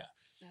ventilator. Yeah.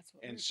 That's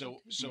what. we And were so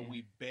told, too. so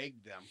we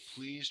begged them,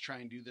 please try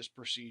and do this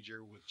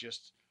procedure with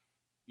just,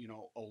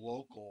 a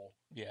local,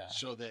 Yeah.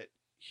 so that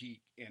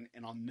he, and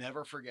I'll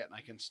never forget, and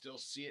I can still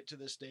see it to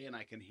this day, and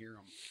I can hear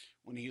him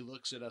when he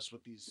looks at us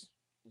with these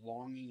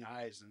longing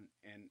eyes,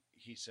 and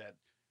he said,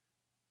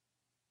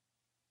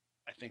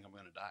 "I think I'm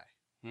going to die."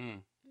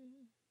 Mm.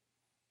 Mhm.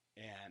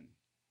 And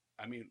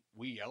I mean,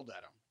 we yelled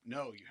at him,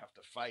 "No, you have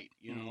to fight,"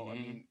 I Mhm.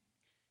 mean,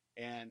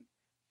 and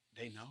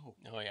they know,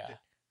 Oh yeah.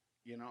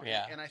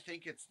 Yeah. And I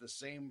think it's the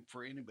same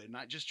for anybody,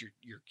 not just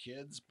your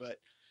kids,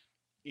 but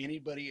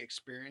anybody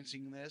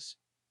experiencing this,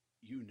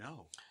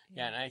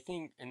 Yeah, and I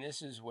think, and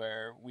this is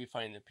where we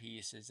find the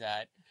peace, is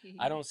that He-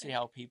 I don't see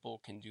how people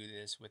can do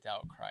this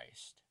without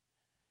Christ.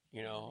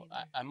 don't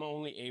either. I'm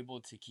only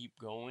able to keep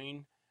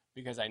going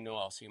because I know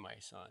I'll see my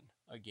son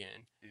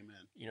again.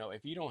 Amen.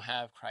 If you don't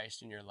have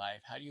Christ in your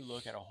life, how do you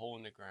look at a hole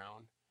in the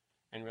ground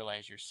and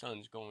realize your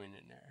son's going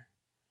in there?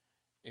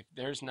 If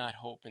there's not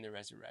hope in the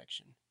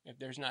resurrection, if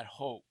there's not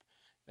hope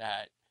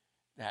that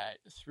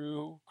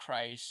through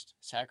Christ's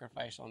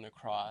sacrifice on the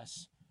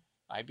cross,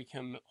 I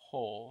become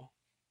whole,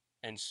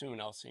 and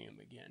soon I'll see him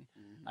again.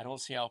 Mhm. I don't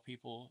see how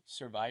people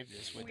survive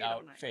this We without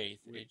don't either.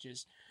 faith. We-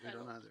 We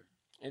don't either.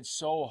 It's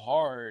so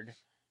hard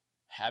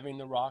having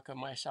the rock of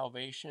my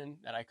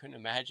salvation that I couldn't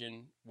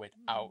imagine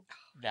without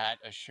that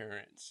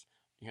assurance.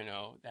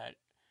 That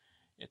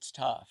it's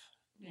tough.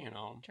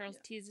 Charles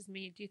teases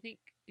me. Do you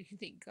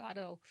think God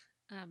will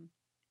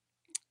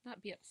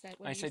not be upset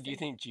when I you said, "Do you say-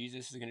 think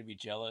Jesus is going to be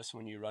jealous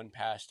when you run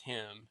past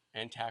him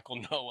and tackle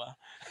Noah?"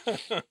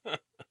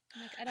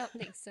 I'm like, I don't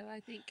think so.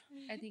 I think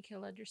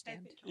he'll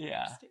understand.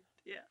 Yeah.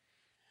 Yeah.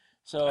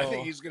 So I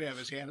think he's going to have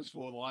his hands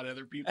full with a lot of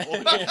other people.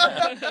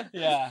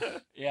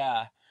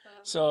 yeah.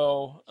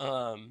 So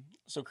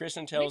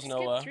Kristen tells We've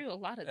skipped Noah through a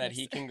lot of that this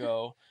he can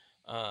go.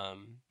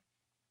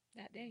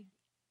 that day.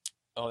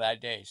 Oh,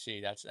 that day. See,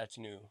 that's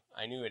new.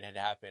 I knew it had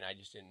happened. I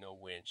just didn't know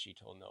when she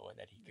told Noah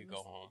that he could go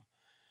was- home.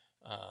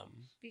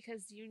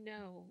 Because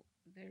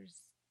there's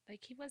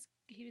like he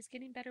was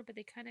getting better, but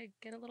they kind of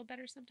get a little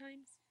better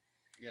sometimes.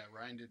 Yeah,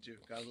 Ryan did too.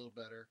 Got a little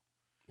better.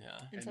 Yeah.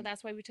 And so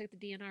that's why we took the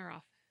DNR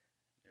off.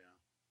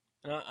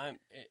 Yeah. And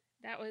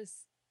That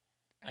was.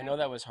 I know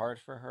that was hard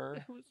for her,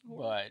 That was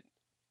horrible.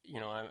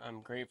 but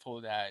I'm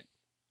grateful that.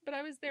 But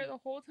I was there the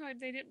whole time.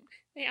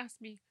 They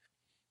asked me,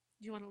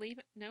 "Do you want to leave?"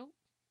 No.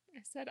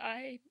 I said,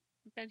 "I've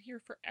been here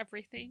for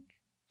everything."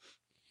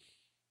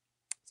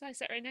 So I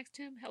sat right next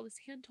to him, held his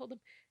hand, told him,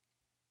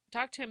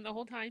 talked to him the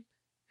whole time,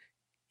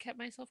 kept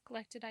myself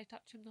collected. I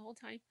talked to him the whole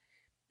time.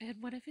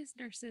 And one of his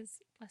nurses,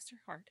 bless her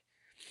heart,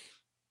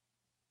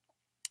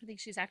 I think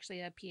she's actually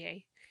a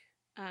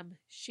PA,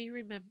 she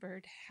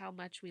remembered how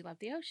much we love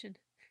the ocean.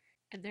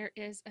 And there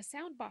is a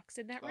sound box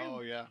in that room.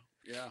 Oh, yeah.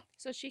 Yeah.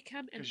 So she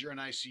come and... Because you're in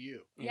ICU.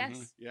 Yes.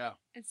 Mhm. Yeah.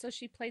 And so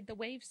she played the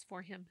waves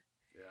for him.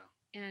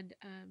 Yeah. And,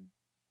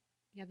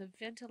 the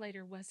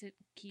ventilator wasn't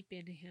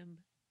keeping him,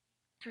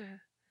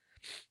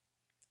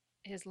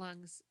 his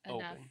lungs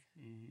enough. Open.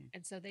 Mhm.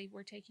 And so they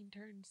were taking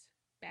turns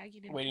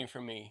bagging him. Waiting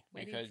for me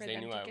Waiting because for they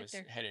them knew to I get was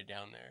there. headed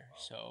down there. Wow.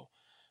 So,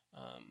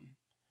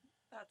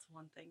 That's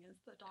one thing is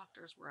the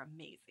doctors were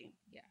amazing.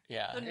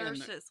 yeah. The And the-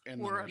 nurses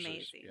and the were nurses,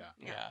 amazing. yeah.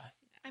 Yeah.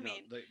 I No,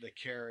 mean, the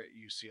care at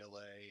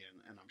UCLA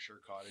and I'm sure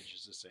Cottage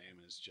is the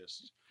same, is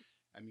just,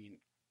 I mean,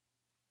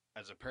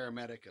 as a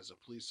paramedic, as a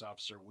police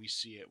officer, we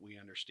see it, we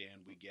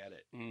understand, we get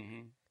it.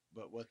 Mm-hmm.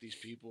 But what these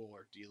people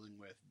are dealing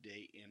with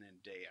day in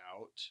and day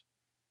out,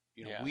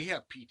 Yeah. we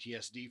have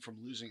PTSD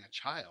from losing a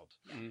child.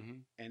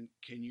 Mm-hmm. And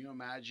can you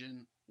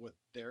imagine what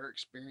they're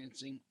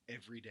experiencing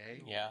every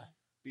day? Yeah.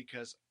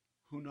 Because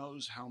who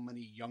knows how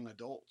many young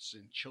adults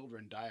and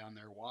children die on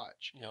their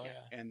watch. Oh,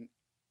 yeah. And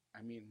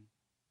I mean,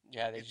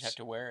 Yeah, they just It's- have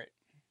to wear it.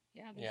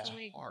 Yeah, there's Yeah.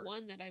 only Hard.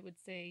 one that I would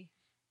say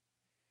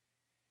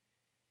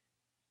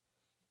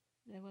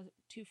that I wasn't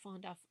too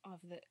fond of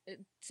the.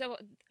 So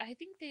I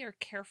think they are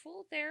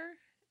careful there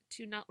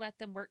to not let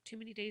them work too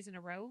many days in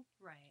a row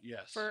right.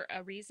 yes. for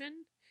a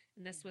reason.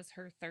 And this was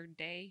her third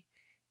day,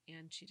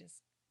 and she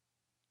just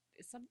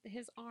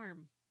his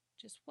arm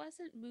just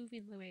wasn't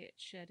moving the way it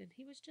should, and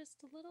he was just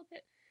a little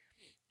bit.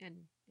 And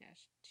yeah,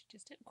 she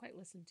just didn't quite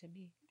listen to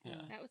me.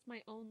 Yeah. That was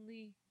my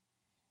only.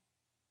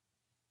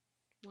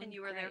 And one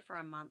you were there gripe. for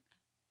a month.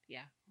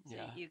 Yeah. So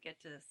Yeah. you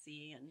get to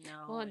see and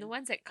know. Well, and the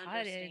ones at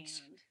Cottage,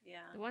 understand.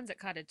 Yeah. the ones at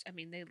Cottage, I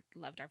mean, they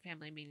loved our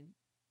family. I mean,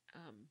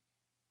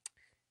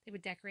 they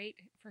would decorate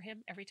for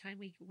him every time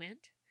we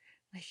went.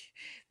 Like,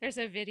 there's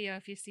a video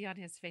if you see on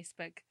his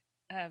Facebook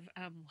of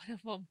one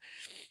of them.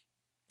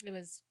 It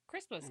was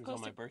Christmas. It was close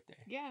on my to- birthday.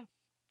 Yeah.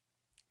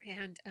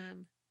 And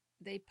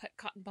they put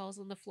cotton balls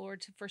on the floor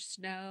for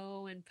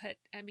snow and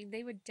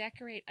they would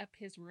decorate up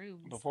his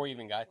rooms. Before we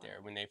even got there,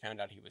 when they found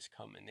out he was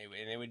coming,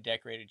 they would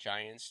decorate a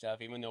Giants stuff.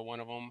 Even though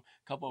a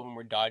couple of them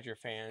were Dodger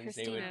fans,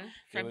 they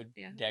would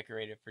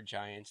decorate it for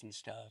Giants and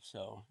stuff.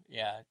 So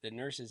yeah, the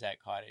nurses at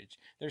Cottage,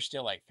 they're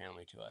still like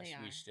family to us. They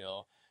We are.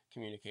 still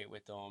communicate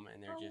with them,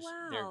 and they're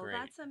wow, they're great.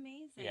 That's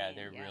amazing. Yeah,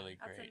 they're Yeah, really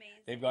That's great.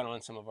 amazing. They've gone on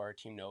some of our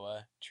Team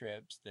Noah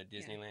trips, the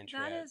Disneyland trips.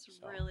 That is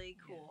so. really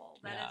cool.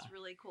 That is Yeah.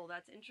 really cool.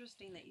 That's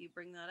interesting that you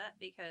bring that up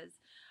because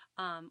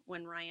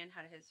when Ryan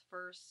had his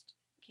first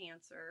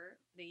cancer,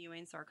 the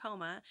Ewing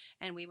sarcoma,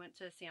 and we went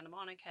to Santa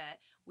Monica,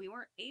 we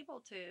weren't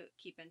able to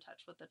keep in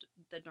touch with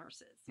the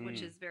nurses, which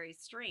Mm. is very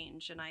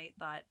strange. And I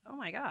thought, oh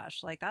my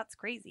gosh, like that's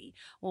crazy.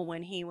 Well,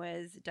 when he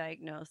was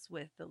diagnosed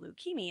with the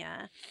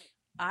leukemia,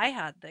 I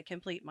had the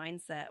complete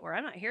mindset where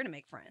I'm not here to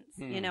make friends,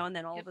 Hmm. and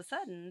then all Yep. of a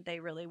sudden they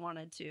really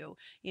wanted to,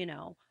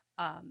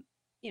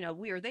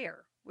 we were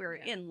there. We were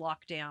Yeah. in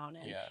lockdown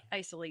and Yeah.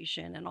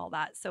 isolation and all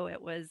that. So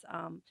it was,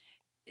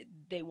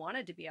 they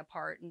wanted to be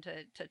apart and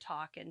to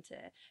talk and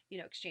to,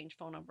 exchange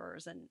phone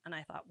numbers. And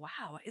I thought,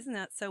 wow, isn't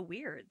that so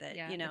weird that,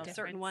 Yeah, the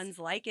certain difference. ones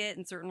like it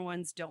and certain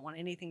ones don't want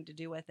anything to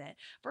do with it.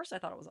 First, I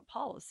thought it was a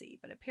policy,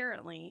 but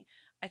apparently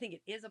I think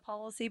it is a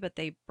policy, but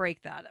they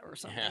break that or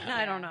something. Yeah.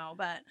 I don't know.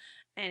 But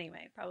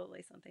anyway,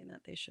 probably something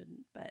that they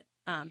shouldn't. But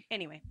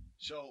anyway.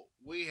 So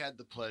we had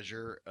the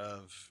pleasure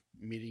of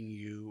meeting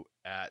you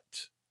at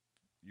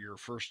your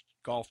first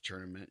golf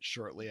tournament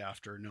shortly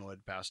after Noah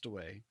had passed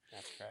away.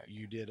 That's correct.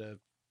 You did a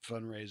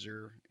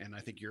fundraiser, and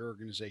I think your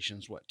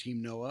organization's what,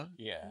 Team Noah?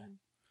 Yeah.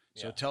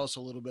 So Yeah. tell us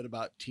a little bit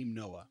about Team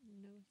Noah.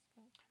 No,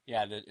 Scott.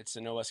 Yeah, it's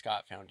the Noah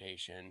Scott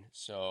Foundation.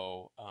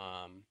 So,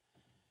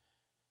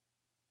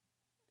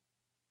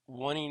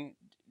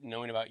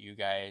 knowing about you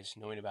guys,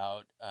 knowing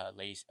about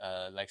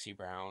Lexi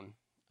Brown,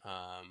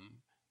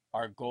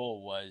 our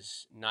goal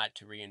was not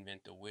to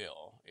reinvent the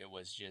wheel. It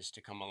was just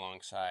to come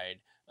alongside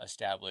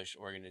established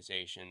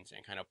organizations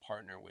and kind of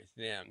partner with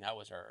them. That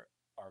was our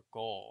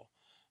goal.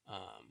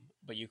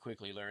 But you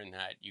quickly learn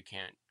that you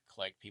can't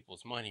collect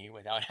people's money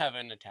without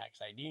having a tax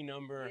ID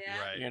number. Yeah.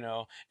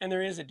 Right. And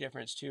there is a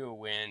difference too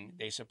when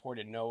they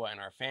supported Noah and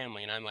our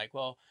family, and I'm like,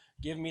 well,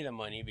 give me the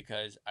money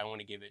because I want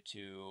to give it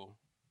to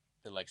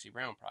the Lexi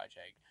Brown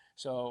Project.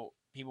 So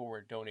people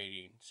were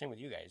donating, same with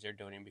you guys, they're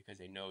donating because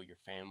they know your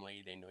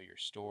family, they know your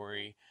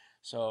story.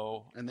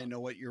 So And they know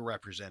what you're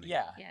representing.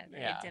 yeah, Yeah, they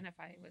yeah.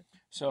 identify with.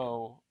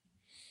 So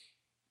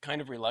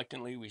kind of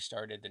reluctantly, we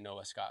started the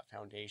Noah Scott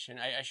Foundation.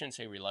 I shouldn't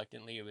say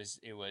reluctantly. It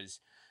was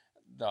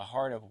the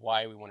heart of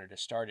why we wanted to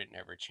start it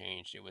never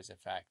changed. It was the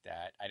fact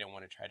that I didn't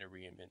want to try to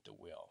reinvent the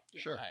wheel.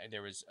 Sure.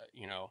 There was,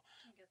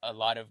 a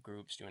lot of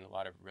groups doing a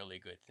lot of really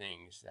good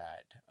things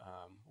that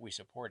we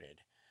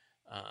supported.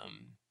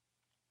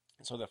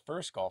 So the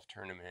first golf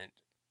tournament,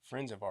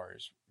 friends of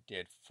ours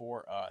did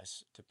for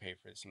us to pay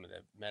for some of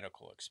the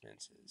medical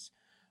expenses.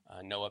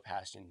 Noah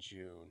passed in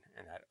June,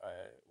 and that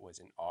was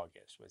in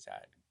August, was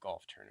that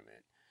golf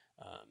tournament.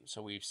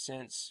 So we've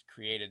since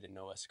created the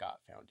Noah Scott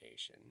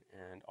Foundation,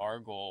 and our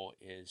goal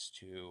is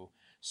to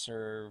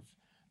serve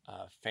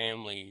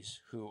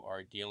families who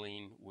are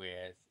dealing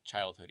with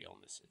childhood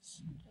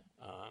illnesses.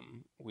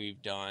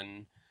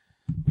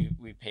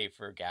 We pay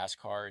for gas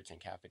cards and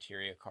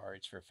cafeteria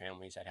cards for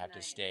families that have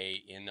to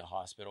stay in the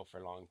hospital for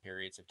long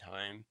periods of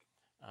time.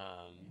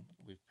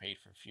 We've paid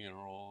for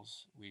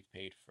funerals. We've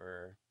paid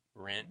for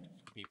rent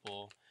for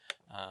people.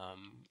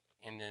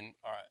 And then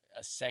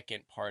a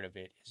second part of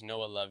it is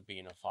Noah loved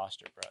being a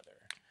foster brother.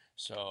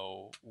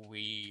 So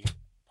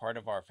part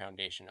of our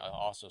foundation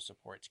also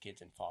supports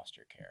kids in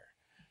foster care.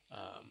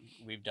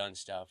 We've done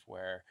stuff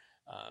where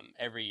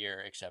every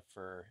year except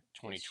for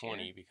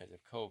 2020 because of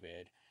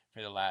COVID,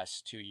 for the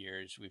last 2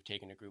 years, we've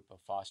taken a group of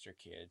foster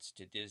kids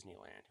to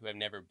Disneyland who have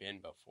never been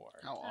before.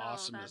 How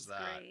awesome is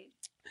that? Great.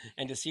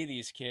 And to see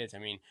these kids, I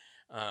mean,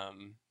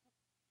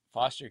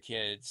 foster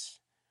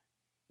kids,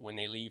 when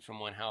they leave from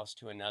one house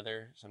to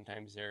another,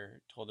 sometimes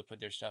they're told to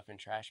put their stuff in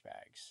trash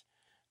bags.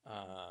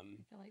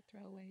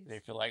 They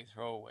feel like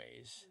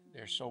throwaways.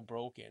 They're so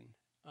broken.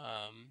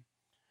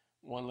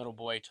 One little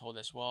boy told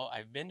us, well,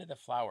 I've been to the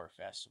Flower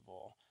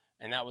Festival,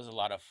 and that was a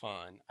lot of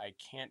fun. I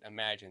can't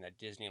imagine that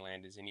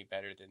Disneyland is any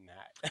better than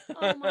that.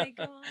 Oh my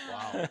gosh.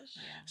 Wow.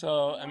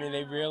 So, I mean,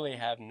 they really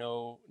have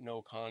no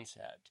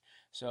concept.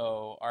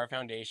 So our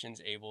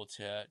foundation's able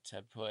to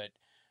put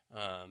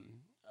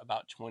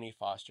about 20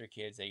 foster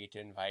kids. They get to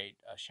invite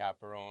a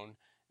chaperone,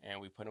 and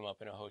we put them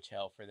up in a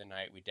hotel for the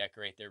night. We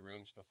decorate their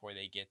rooms before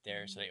they get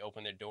there. So they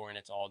open the door, and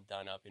it's all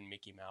done up in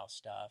Mickey Mouse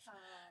stuff.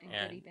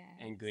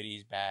 And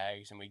goodies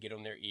bags. And we get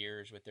them their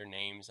ears with their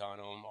names on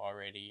them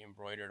already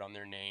embroidered on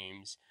their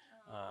names.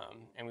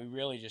 And we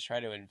really just try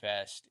to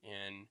invest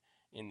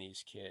in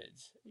these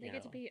kids. They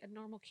get to be a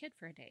normal kid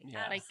for a day.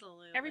 Yeah. Like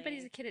Absolutely.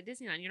 everybody's a kid at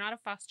Disneyland. You're not a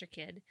foster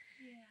kid.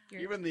 Yeah.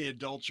 Even the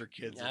adults are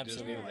kids at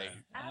Absolutely.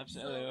 Disneyland.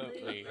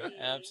 Absolutely.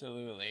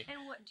 Absolutely.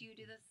 And what do you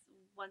do this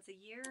once a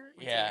year?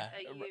 Yeah.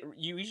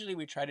 Usually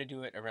we try to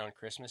do it around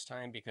Christmas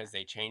time because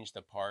they change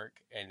the park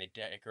and they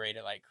decorate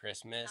it like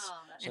Christmas.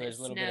 Oh, that's So And there's it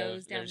a little bit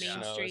snows of down there's Main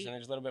snows Street. and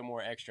there's a little bit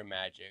more extra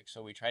magic.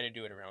 So we try to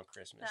do it around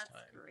Christmas That's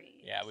time.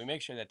 great. Yeah, we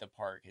make sure that the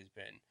park has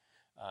been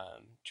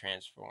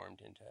transformed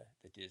into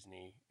the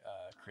Disney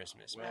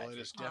Christmas Well, magic.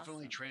 it is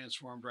definitely Awesome.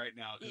 transformed right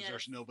now because Yes.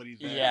 there's nobody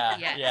there. Yeah,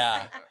 Yes.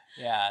 yeah,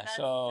 yeah. That's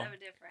So so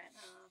different.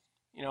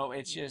 Huh?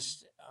 it's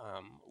just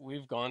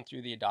we've gone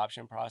through the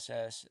adoption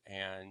process,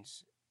 and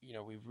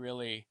we've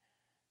really,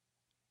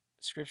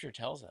 Scripture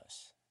tells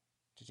us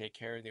to take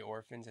care of the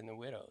orphans and the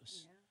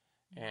widows,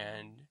 Yeah.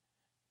 and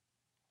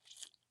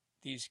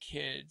these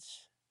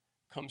kids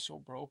come so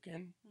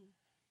broken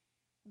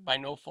by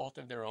no fault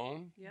of their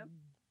own. Yep.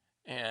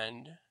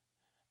 And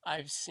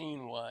I've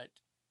seen what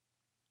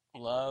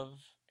love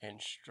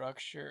and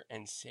structure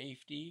and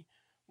safety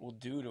will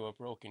do to a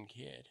broken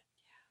kid.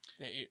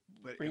 It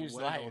But brings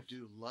what life. it'll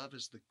do, love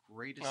is the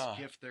greatest Ah.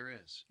 gift there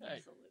is.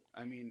 Absolutely.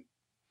 I mean,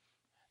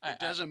 I- it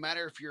doesn't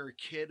matter if you're a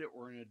kid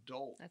or an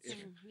adult. That's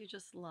If true. You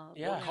just love.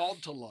 Yeah. We're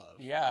called to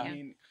love. Yeah. I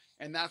mean,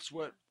 and that's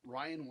what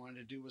Ryan wanted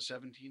to do with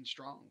 17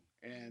 Strong.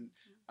 And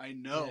I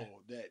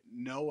know that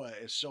Noah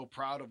is so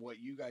proud of what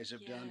you guys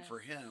have done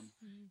for Yes. him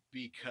Mhm.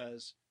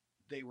 because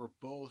they were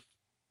both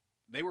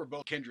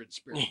kindred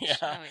spirits. Yeah.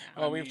 Oh, yeah.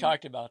 Well, I we've mean,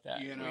 talked about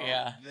that. You know,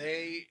 Yeah.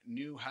 they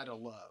knew how to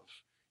love.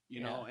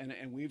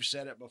 And we've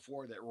said it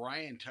before that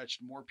Ryan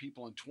touched more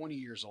people in 20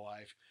 years of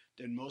life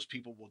than most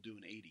people will do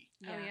in 80.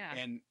 Oh, yeah.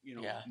 And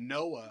Yeah.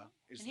 Noah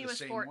is And he the was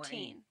same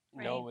 14.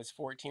 Right? Noah was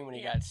 14 when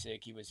he Yeah. got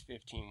sick. He was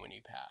 15 when he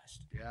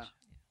passed. way. Yeah.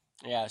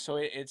 Yeah. So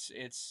it's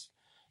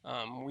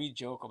we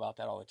joke about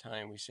that all the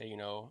time. We say,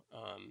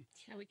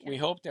 Yeah, we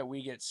hope that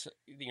we get,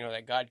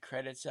 that God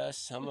credits us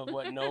some of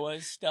what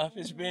Noah's stuff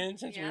has been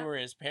since we Yeah. were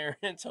his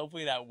parents.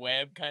 Hopefully that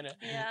web kind of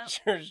Yeah.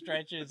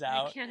 stretches I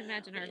out. can't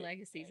imagine our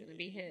legacy's going to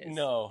be his.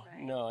 No,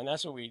 Right. no. And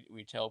that's what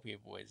we tell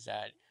people is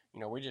that,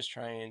 we're just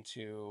trying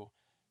to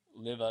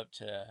live up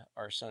to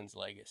our son's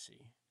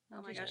legacy.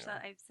 Oh my You gosh, know.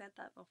 I've said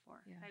that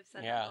before. Yeah. I've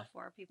said Yeah. that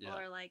before. People Yeah.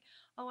 are like,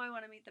 "Oh, I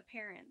want to meet the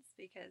parents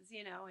because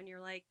and you're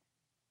like,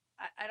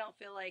 I don't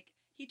feel like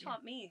he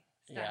taught me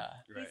stuff.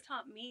 Yeah. Right. He's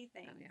taught me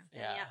things, yeah. and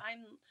Yeah.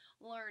 I'm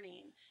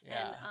learning.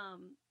 Yeah.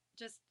 And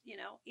just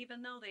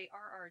even though they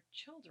are our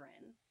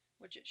children,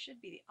 which it should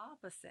be the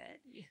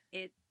opposite, Yeah.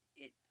 it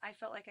I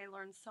felt like I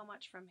learned so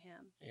much from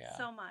him, Yeah.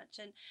 so much,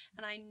 and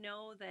I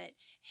know that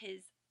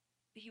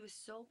he was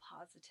so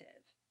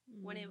positive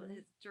when it was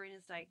Mhm. during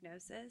his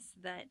diagnosis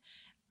that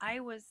I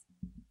was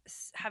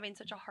having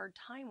such a hard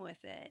time with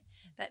it,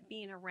 that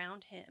being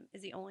around him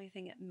is the only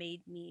thing that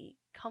made me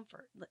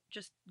comfort,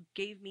 just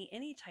gave me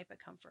any type of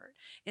comfort,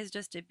 is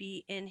just to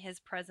be in his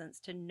presence,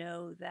 to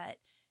know that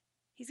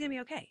he's going to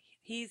be okay.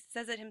 He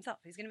says it himself.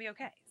 He's going to be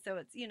okay. So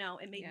it's,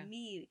 it made Yeah.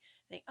 me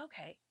think,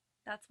 okay,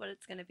 that's what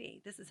it's going to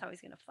be. This is how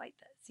he's going to fight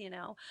this,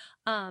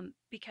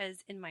 because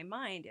in my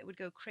mind, it would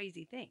go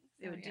crazy things.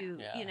 It Oh, would yeah. do,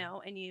 Yeah.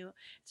 and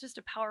it's just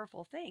a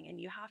powerful thing, and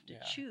you have to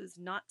Yeah. choose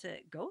not to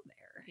go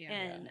there.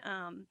 Yeah.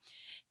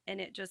 And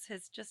it just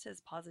his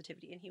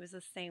positivity. And he was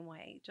the same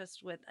way,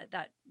 just with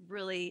that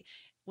really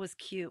was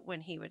cute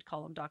when he would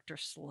call him Dr.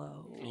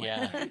 Slow.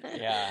 Yeah.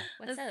 Yeah.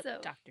 What's That's up,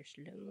 so- Dr.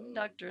 Slow?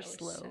 Dr. That was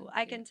Slow. so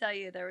I cute. can tell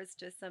you there was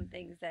just some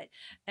things that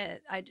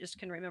I just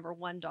can remember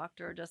one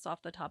doctor just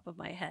off the top of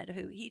my head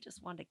who he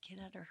just wanted to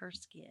get under her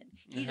skin.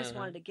 He just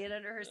wanted to get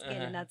under her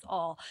skin, and that's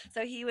all.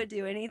 So he would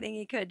do anything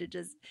he could to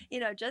just,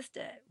 just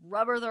to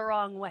rub her the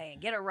wrong way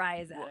and get a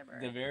rise out Well, of her.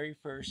 the very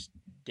first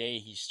day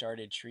he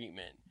started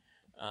treatment,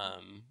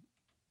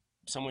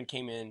 someone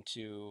came in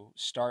to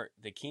start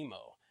the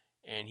chemo,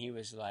 and he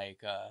was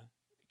like,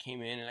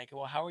 came in and like,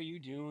 well, how are you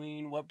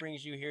doing? What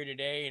brings you here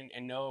today?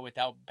 And Noah,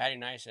 without batting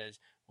an eye, says,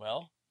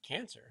 well,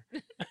 cancer.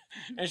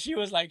 And she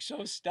was like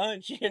so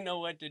stunned, she didn't know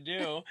what to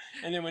do.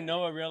 And then when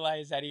Noah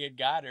realized that he had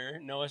got her,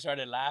 Noah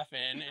started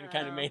laughing and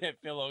kind of Oh. made it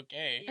feel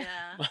okay.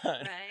 Yeah, But,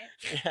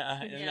 right?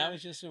 yeah, and Yeah. that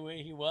was just the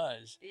way he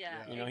was.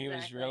 Yeah, You You know, he was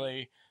exactly.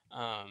 really,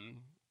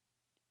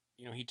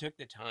 he took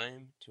the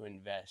time to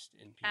invest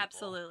in people.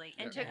 Absolutely,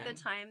 and Yeah. took the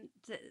time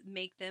to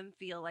make them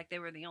feel like they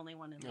were the only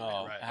one in the room.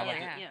 Oh, Right. how about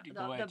Yeah. Yeah,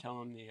 go ahead, the-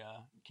 tell him the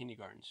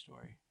kindergarten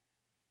story.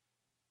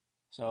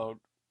 So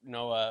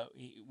Noah,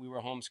 we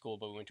were homeschooled,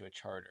 but we went to a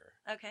charter,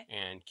 Okay.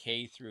 and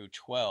K through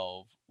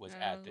 12 was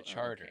at the Oh,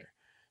 charter. okay.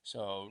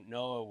 So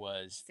Noah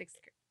was 6th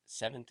grade.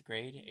 7th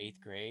grade, 8th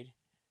grade,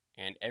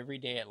 and every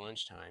day at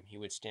lunchtime he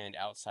would stand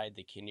outside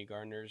the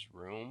kindergartner's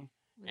room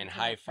when and they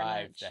come high up for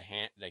five lunch.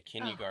 the Oh,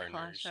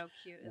 kindergartners gosh, how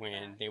cute is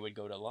when that? they would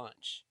go to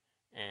lunch.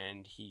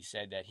 And he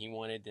said that he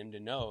wanted them to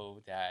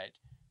know that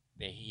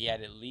they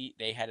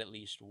had at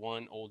least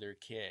one older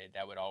kid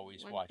that would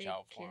always One watch big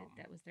out for kid him.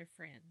 that was their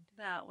friend.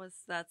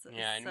 That's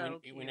Yeah, and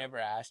so we cute. never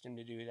asked him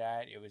to do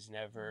that. It was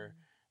never.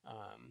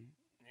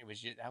 It was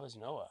just that was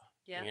Noah.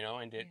 Yeah.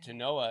 And Yeah. to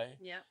Noah,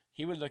 Yep.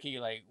 he would look at you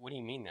like, "What do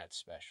you mean that's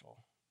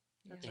special?"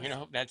 That's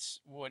Yeah.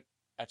 That's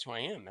who I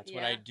am. That's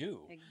what I Yeah.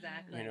 do.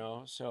 Exactly.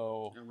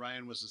 So And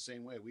Ryan was the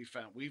same way. We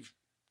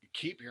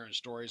keep hearing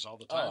stories all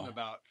the time Oh.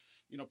 about,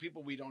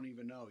 people we don't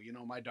even know.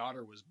 My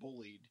daughter was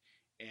bullied,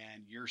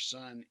 and your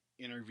son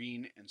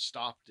intervened and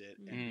stopped it.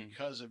 And Mm.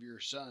 because of your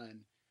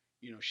son,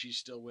 she's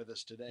still with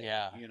us today.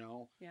 Yeah.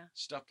 Yeah.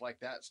 Stuff like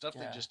that. Stuff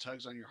Yeah. that just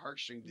tugs on your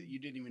heartstrings that you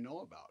didn't even know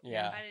about.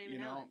 yeah, I didn't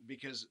even know.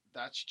 Because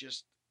that's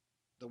just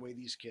the way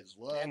these kids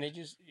look. and they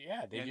just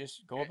And-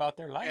 just go about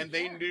their life. And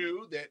they Yeah.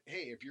 knew that,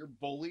 hey, if you're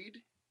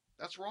bullied,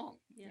 that's wrong.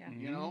 Yeah.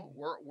 Yeah.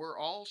 We're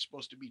all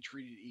supposed to be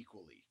treated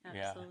equally.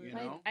 Yeah. Absolutely. You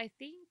But know? I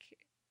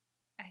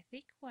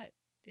think what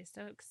is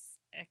so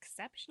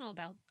exceptional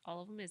about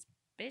all of them is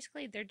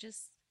basically they're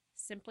just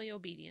simply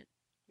obedient.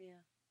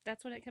 Yeah.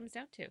 That's what it comes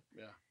down to.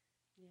 Yeah.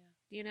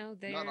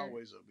 They're Not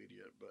always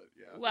obedient, but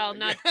yeah. well,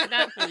 not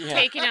Yeah.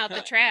 taking out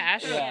the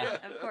trash. Yeah.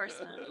 Yeah, of course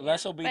not.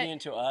 Less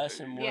obedient to us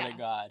and more yeah. to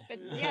God. But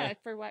yeah,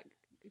 for what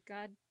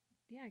God,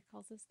 he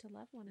calls us to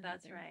love one another.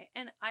 That's right.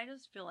 And I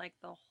just feel like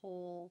the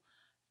whole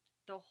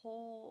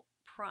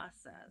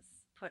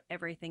process put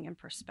everything in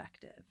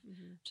perspective.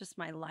 Mhm. Just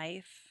my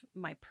life,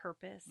 my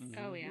purpose, Mhm.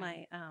 Oh yeah,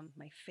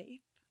 my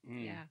faith.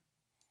 Mm. yeah.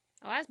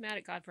 Oh, I was mad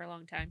at God for a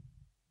long time.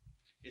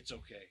 It's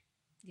okay.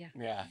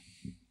 Yeah.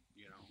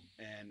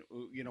 And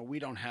we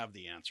don't have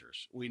the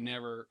answers. We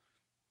never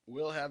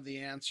will have the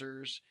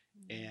answers,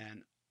 Mm-hmm.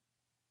 and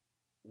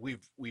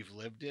we've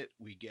lived it.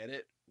 We get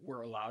it.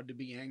 We're allowed to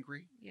be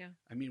angry. Yeah,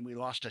 I mean, we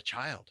lost a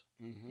child.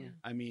 Mm-hmm. Yeah.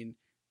 I mean,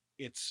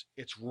 it's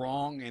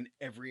wrong in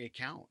every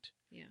account.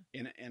 Yeah.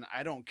 And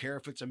I don't care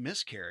if it's a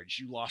miscarriage.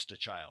 You lost a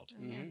child.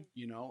 Oh, yeah.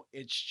 Mhm.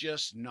 It's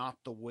just not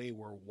the way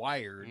we're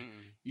wired.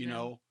 Mm-mm.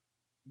 No.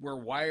 We're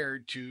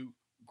wired to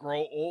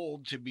grow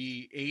old, to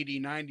be 80,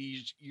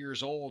 90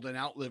 years old and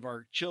outlive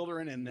our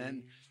children. And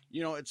then,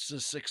 it's a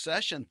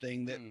succession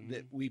thing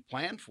that we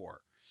plan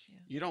for. Yeah.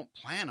 You don't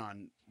plan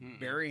on Mm-mm.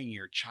 burying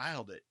your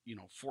child at,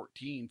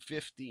 14,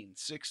 15,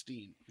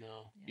 16.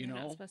 No. Yeah, they're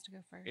know, not supposed to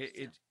go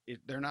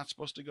first. They're not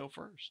supposed to go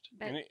first.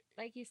 But And it-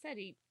 like you said,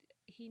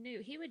 he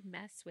knew he would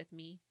mess with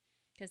me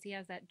because he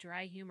has that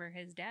dry humor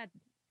his dad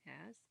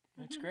has.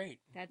 That's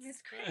great. That's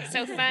It's great.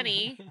 so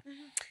funny.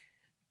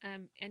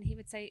 And he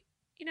would say,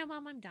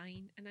 Mom, I'm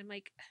dying. And I'm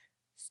like,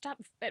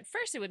 stop. At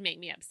first, it would make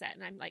me upset.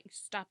 And I'm like,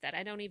 stop that.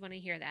 I don't even want to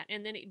hear that.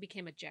 And then it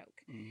became a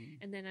joke. Mhm.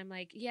 And then I'm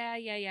like,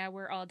 yeah,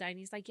 we're all dying.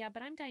 He's like, yeah,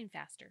 but I'm dying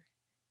faster.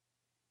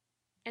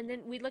 And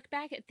then we look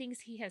back at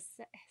things he has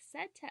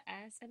said to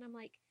us. And I'm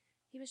like,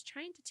 he was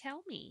trying to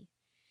tell me.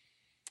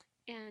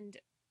 And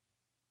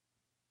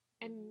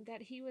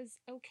that he was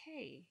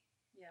okay.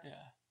 Yeah. Yeah.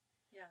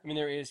 Yeah. I mean,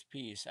 there is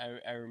peace.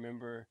 I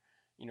remember,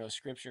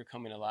 scripture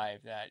coming alive,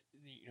 that,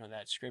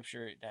 that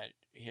scripture, that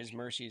his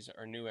mercies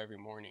are new every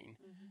morning.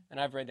 And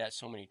I've read that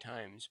so many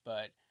times,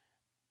 but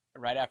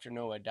right after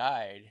Noah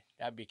died,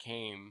 that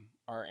became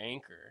our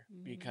anchor,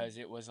 because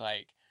it was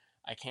like,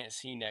 I can't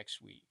see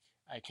next week.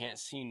 I can't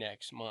see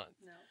next month.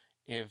 No,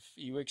 If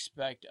you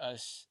expect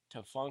us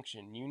to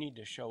function, you need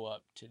to show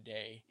up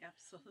today.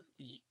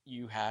 absolutely.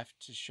 You have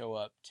to show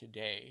up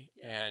today.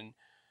 Yeah. And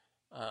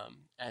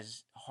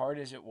as hard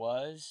as it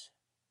was,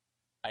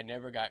 I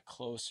never got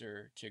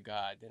closer to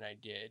God than I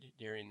did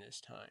during this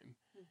time.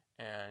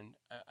 And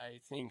I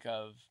think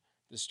of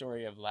the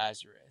story of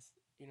Lazarus.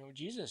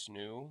 Jesus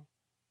knew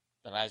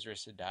that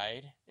Lazarus had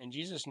died, and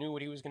Jesus knew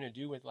what he was going to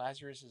do with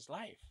Lazarus's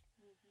life.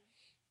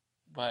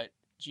 But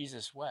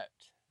Jesus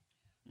wept.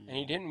 And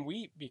he didn't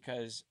weep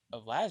because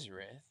of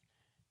Lazarus.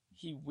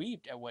 He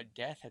wept at what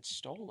death had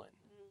stolen.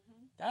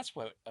 That's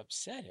what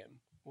upset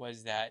him,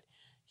 was that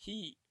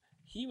he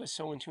was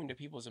so in tune to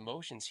people's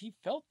emotions. He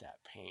felt that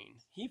pain.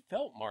 He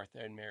felt Martha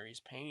and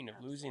Mary's pain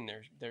of losing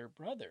their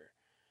brother.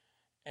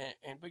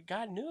 But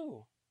God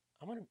knew,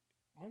 I'm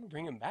gonna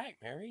bring him back,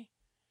 Mary.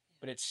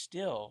 But it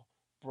still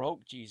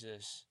broke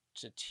Jesus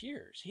to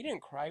tears. He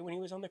didn't cry when he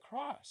was on the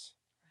cross.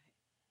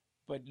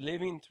 But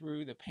living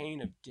through the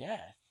pain of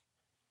death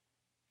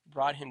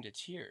brought him to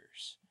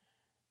tears.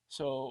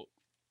 So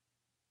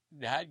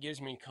that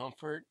gives me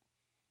comfort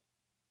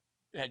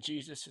that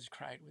Jesus has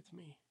cried with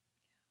me.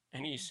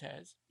 And he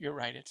says, you're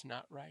right, it's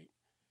not right.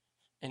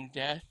 And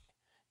death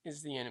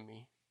is the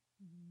enemy.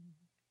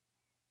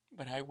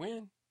 But I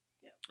win.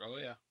 Oh,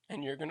 yeah.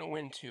 And you're going to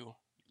win too.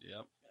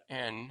 Yep.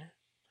 And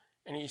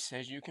he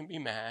says, you can be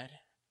mad,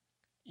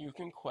 you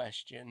can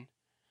question,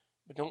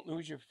 but don't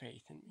lose your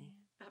faith in me.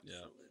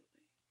 Absolutely.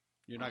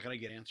 You're not going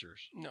to get answers.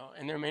 No,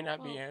 and there may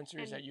not be Well,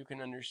 answers and- that you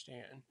can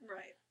understand,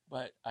 Right.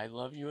 but I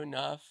love you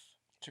enough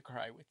to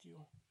cry with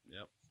you.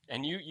 Yep.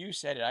 And you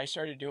said it. I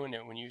started doing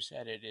it when you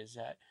said it, is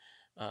that,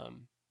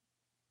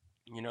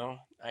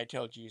 I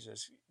tell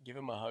Jesus, give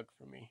him a hug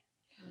for me.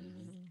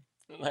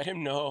 Let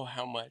him know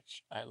how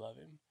much I love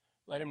him.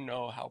 Let him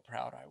know how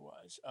proud I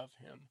was of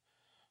him.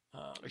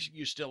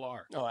 You still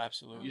are. Oh,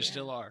 absolutely. You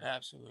still are.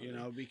 Absolutely.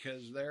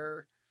 Because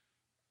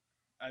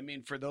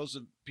for those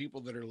of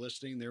people that are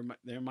listening,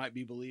 there might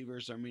be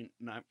believers, there may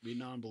not be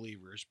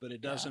non-believers, but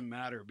it doesn't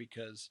matter,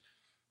 because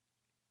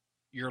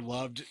you're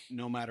loved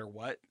no matter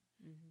what.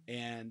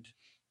 And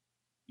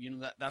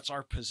that's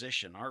our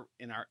position. Our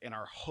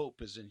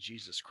hope is in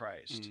Jesus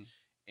Christ.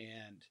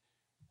 And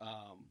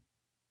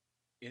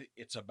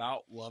it's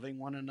about loving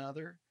one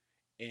another,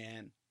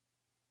 and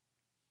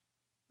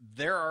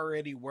they're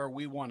already where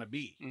we want to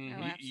be.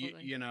 Oh,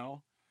 absolutely.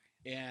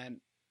 And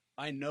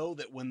I know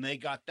that when they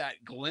got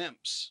that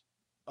glimpse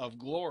of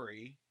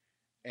glory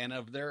and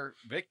of their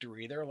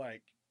victory, they're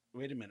like,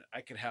 wait a minute,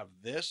 I could have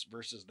this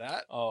versus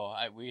that. Oh,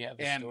 we have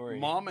a And story.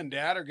 mom and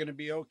dad are going to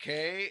be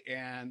okay,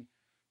 and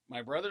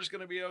my brother's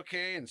going to be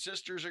okay, and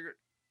sisters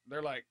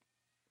they're like,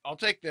 I'll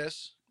take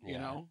this,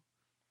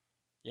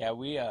 Yeah,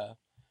 we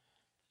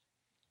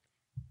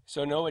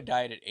so Noah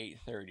died at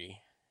 8:30,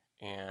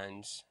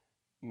 and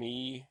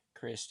me,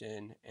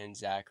 Kristen, and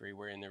Zachary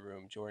were in the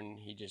room. Jordan,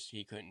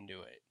 he couldn't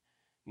do it,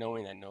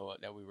 knowing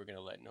that we were going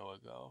to let Noah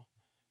go.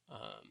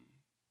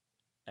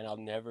 And I'll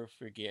never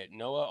forget,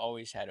 Noah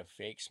always had a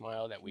fake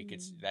smile that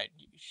that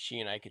she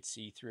and I could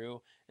see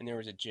through, and there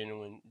was a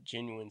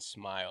genuine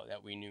smile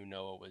that we knew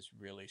Noah was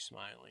really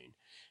smiling.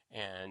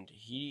 And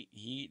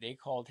they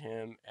called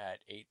him at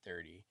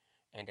 8:30,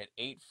 and at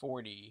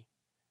 8:40,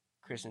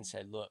 Kristen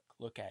said,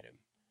 look at him.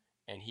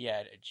 And he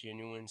had a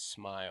genuine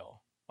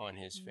smile on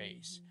his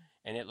face,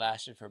 and it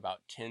lasted for about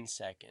 10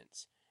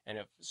 seconds, and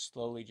it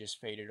slowly just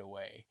faded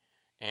away.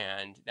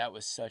 And that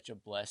was such a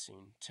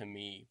blessing to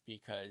me,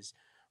 because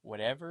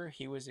whatever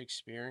he was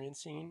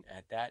experiencing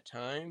at that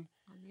time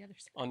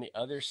on the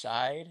other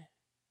side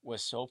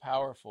was so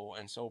powerful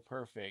and so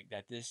perfect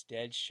that this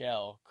dead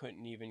shell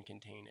couldn't even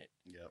contain it.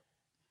 Yep.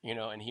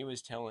 And he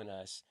was telling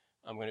us,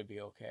 I'm going to be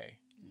okay.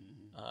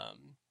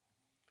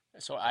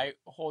 So I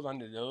hold on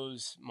to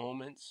those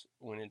moments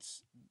when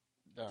it's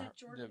Did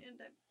Jordan end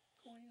up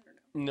going or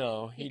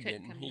no? No, He he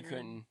couldn't didn't. come He to the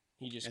room. couldn't.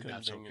 He just And couldn't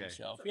that's bring okay.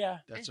 himself. That's Yeah.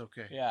 That's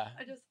okay. Yeah.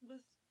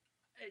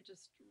 It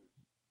just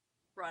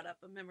brought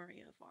up a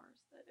memory of ours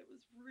that it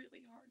was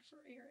really hard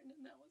for Aaron,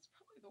 and that was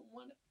probably the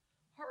one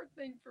hard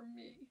thing for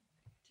me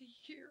to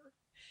hear.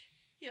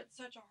 He had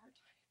such a hard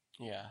time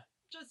Yeah.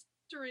 just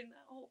during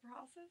that whole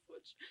process,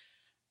 which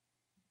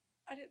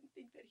I didn't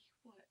think that he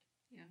would.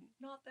 Yeah.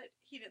 Not that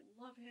he didn't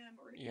love him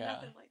or Yeah.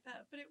 nothing like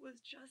that, but it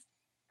was just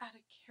out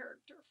of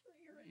character for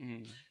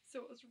Aaron. Mm.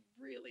 So it was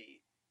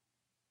really,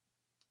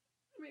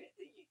 I mean,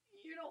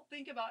 you don't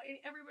think about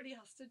everybody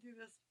has to do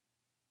this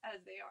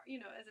as they are,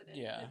 as an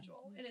Yeah.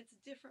 individual, and it's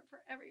different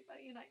for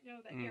everybody. And I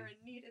know that Mm.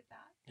 Aaron needed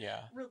that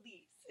Yeah.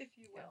 release, if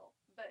you will,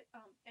 but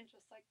and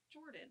just like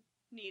Jordan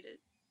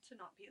needed to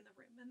not be in the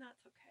room, and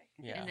that's okay.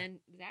 Yeah. And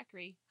then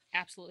Zachary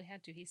absolutely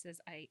had to. He says,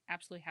 I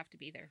absolutely have to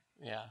be there.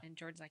 Yeah. And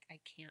Jordan's like, I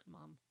can't,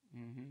 Mom.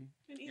 Mm-hmm.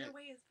 And either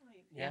way is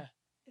fine. Yeah.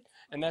 It's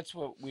And that's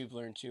what we've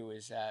learned too,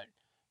 is that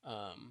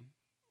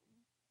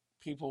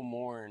people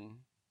mourn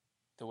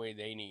the way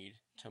they need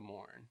to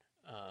mourn.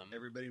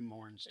 Everybody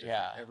mourns different.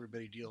 Yeah.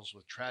 Everybody deals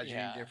with tragedy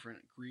Yeah. different,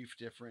 grief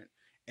different,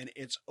 and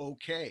it's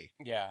okay.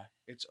 Yeah.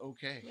 It's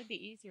okay. It would be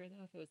easier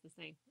though if it was the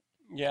same.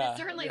 Yeah. It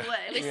certainly Yeah. would.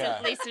 At least, Yeah.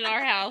 at least in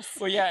our house.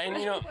 Well, yeah, and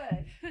you know, It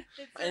would.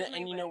 It certainly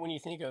and you know, would. when you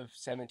think of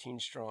 17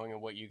 Strong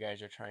and what you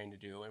guys are trying to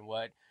do and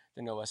what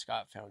the Noah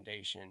Scott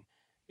Foundation,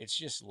 it's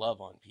just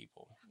love on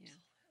people. Yeah.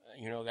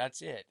 You know,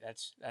 that's it.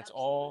 That's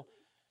all.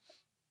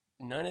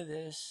 Absolutely. None of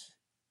this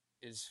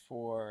is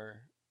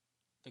for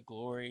the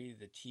glory,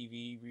 the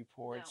TV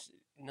reports.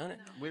 None of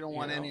No. We don't You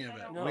want know, any of I it.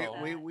 don't No.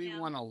 want We that, we yeah.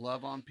 want to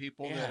love on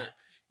people that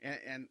Yeah. are, and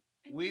And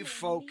we when they need it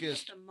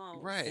focused the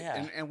most. right,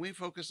 Yeah. and we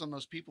focus on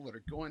those people that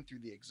are going through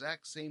the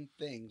exact same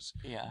things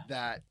yeah,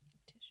 that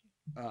Tissue.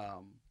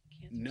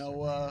 Cancer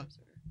Noah survivors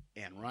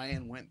or- and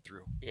Ryan went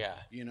through.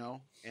 yeah, You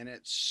know, and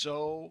it's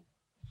so,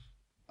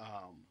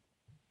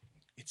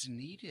 it's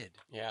needed.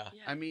 yeah,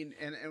 Yeah. I mean,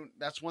 and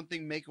that's one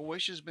thing Make a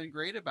Wish has been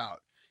great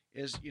about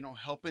is, you know,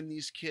 helping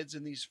these kids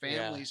and these Yeah.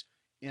 families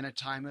in a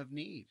time of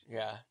need.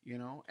 yeah, You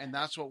know, and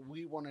that's what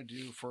we want to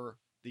do for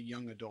the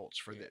young adults,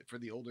 for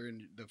the older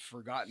and the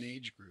forgotten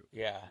age group.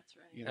 yeah. That's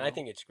right. You And I know?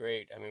 think it's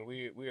great. I mean,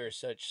 we are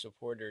such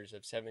supporters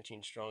of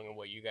 17 Strong and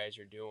what you guys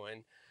are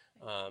doing.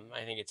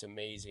 I think it's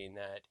amazing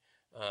that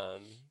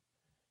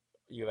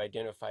you've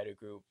identified a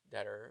group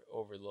that are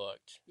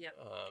overlooked. Yep.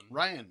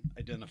 Ryan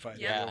identified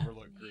Yeah. the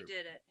overlooked He group.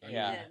 did it. I He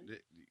Yeah. did. mean,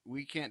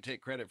 we can't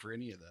take credit for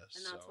any of this.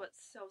 And that's so. what's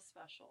so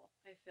special.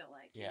 I feel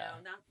like, Yeah.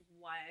 you know, that's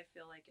why I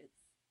feel like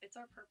it's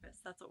our purpose.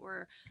 That's what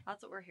we're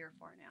here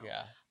for now.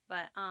 Yeah,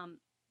 But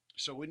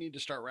So we need to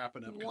start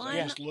wrapping up because One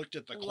I just looked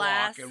at the clock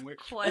last and we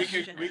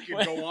question.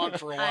 could go on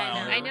for a I while.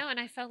 know. here. I know, and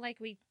I felt like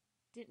we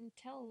didn't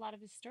tell a lot of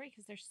his story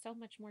because there's so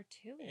much more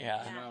to it.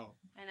 Yeah. I Yeah. know.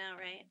 I know,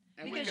 right?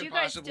 And we because could you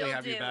guys possibly still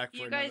have do. you back for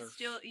you guys another.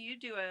 still you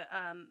do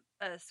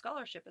a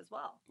scholarship as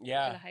well.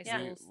 yeah. the high Yeah.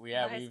 schools. We,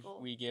 yeah, The high we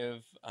school. we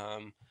give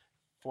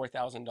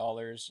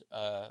 $4,000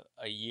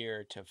 a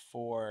year to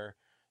 4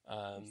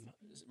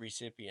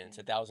 recipients,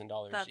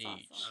 $1,000 That's each.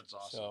 awesome. That's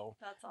awesome. So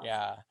That's awesome.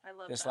 yeah, I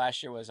love this that.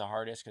 last year was the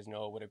hardest because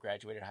Noah would have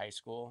graduated high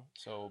school.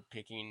 So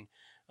picking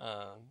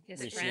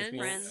His recipients,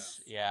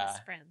 friends. yeah, His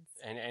friends.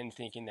 and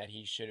thinking that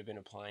he should have been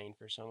applying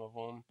for some of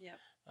them. Yep.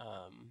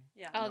 Um,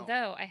 Yeah. No.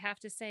 Although I have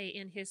to say,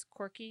 in his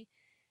quirky,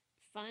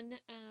 fun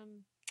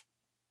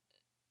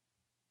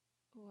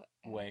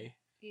way.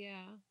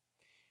 yeah,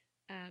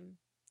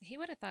 he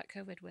would have thought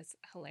COVID was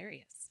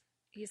hilarious.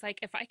 He's like,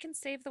 if I can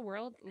save the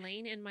world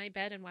laying in my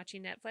bed and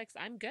watching Netflix,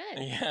 I'm good.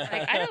 Yeah.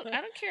 Like I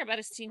don't care about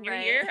a senior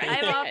Right. year. I'm I've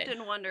good.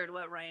 often wondered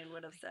what Ryan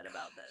would have said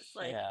about this.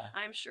 Like, Yeah.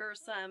 I'm sure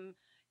it's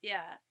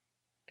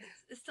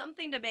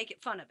something to make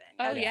it fun of it.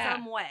 Oh, in yeah.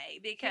 some way, He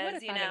because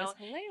would've you thought it know was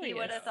hilarious. he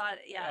would have thought,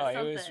 yeah, oh,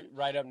 something. it was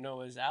right up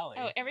Noah's alley.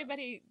 Oh,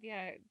 everybody,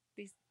 yeah,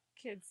 these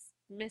kids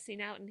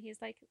missing out, and he's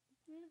like,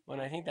 Well,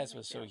 and I think that's like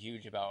what's so that.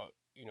 huge about,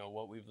 you know,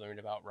 what we've learned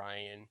about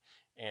Ryan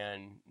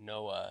and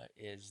Noah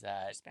is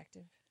that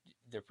perspective.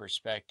 their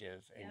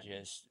perspective and Yeah.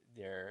 just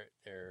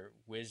their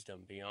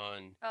wisdom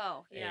beyond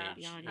Oh yeah, age,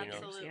 Beyond you know.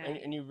 absolutely. yeah.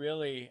 And you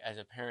really, as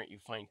a parent, you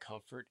find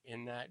comfort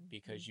in that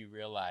because you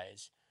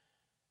realize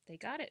They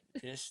got it.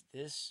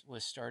 this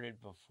was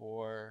started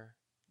before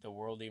the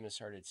world even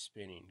started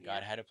spinning.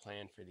 God Yeah. had a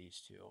plan for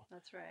these two.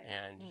 That's right.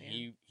 And Oh,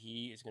 yeah.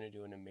 he is going to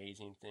do an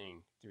amazing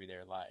thing through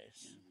their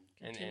lives.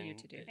 Continue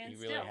to do. He And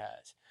really still.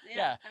 has.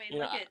 yeah. I mean, you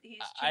know, look at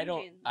he's I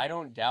changing. I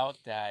don't doubt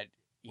that,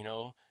 you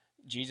know,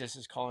 Jesus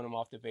is calling him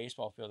off the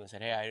baseball field and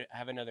said, "Hey, I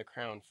have another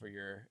crown for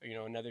your, you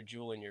know, another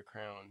jewel in your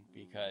crown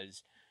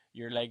because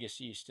your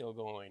legacy is still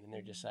going." And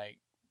they're just like,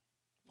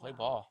 "Play Wow.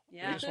 ball.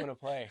 Yeah. We just want to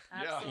play."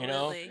 Yeah. You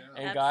know, Absolutely.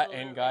 Yeah. And God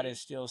Absolutely.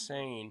 is still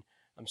saying,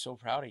 "I'm so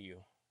proud of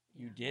you.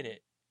 You Yeah. did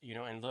it." You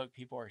know, and look,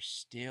 people are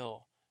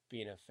still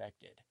being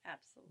affected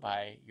Absolutely.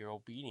 by your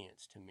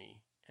obedience to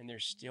me, and they're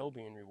still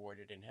being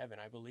rewarded in heaven.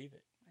 I believe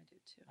it. I do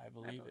too. I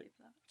believe it.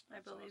 that. I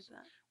That's believe awesome.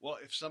 that. Well,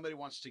 if somebody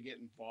wants to get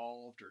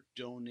involved or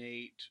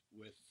donate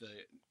with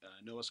the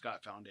Noah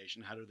Scott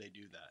Foundation, how do they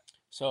do that?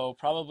 So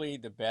probably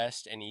the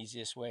best and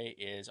easiest way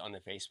is on the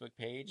Facebook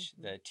page,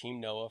 the Team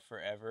Noah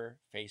Forever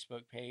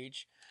Facebook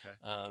page.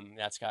 Okay.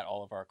 That's got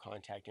all of our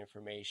contact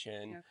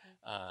information.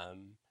 Okay.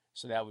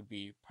 So that would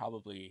be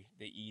probably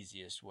the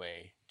easiest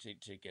way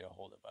to get a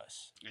hold of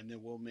us. And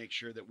then we'll make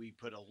sure that we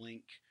put a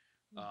link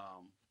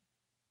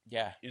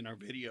Yeah. in our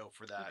video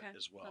for that Okay,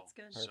 as well. that's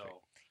good.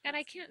 So And I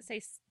That's can't good.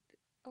 say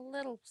a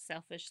little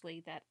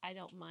selfishly that I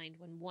don't mind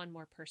when one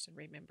more person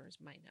remembers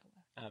my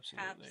Noah.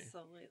 Absolutely.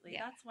 Absolutely.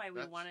 Yeah. That's why we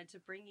That's- wanted to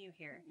bring you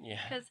here.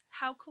 Yeah. Because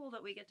how cool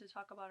that we get to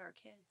talk about our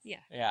kids.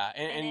 Yeah. Yeah.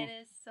 And And, it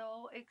is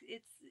so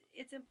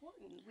it's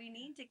important. We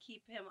need to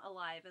keep him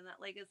alive and that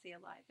legacy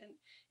alive. And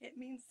it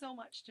means so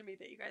much to me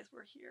that you guys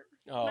were here.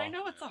 oh, And I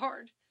know it's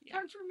hard. It's Yeah.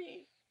 hard for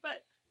me,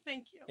 but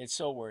thank you. it's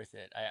so worth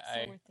it.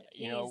 I worth it.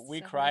 you know, He's we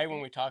so cry worth when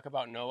it. we talk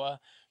about Noah,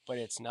 but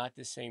it's not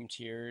the same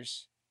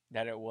tears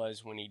that it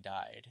was when he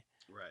died.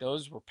 right.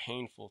 Those were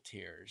painful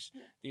tears.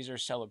 Yeah. These are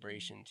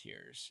celebration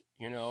tears,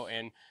 you know.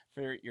 And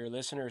for your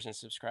listeners and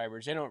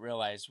subscribers, they don't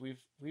realize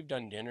we've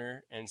done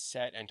dinner and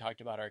sat and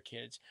talked about our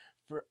kids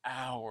for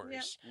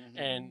hours, Mhm.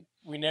 and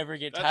we never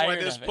get That's tired why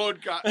this of it.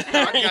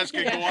 podcast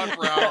could go on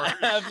for hours.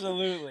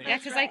 Absolutely. Yeah,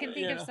 because I can right.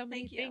 think Yeah. of so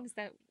many Thank you. things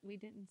that we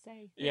didn't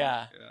say.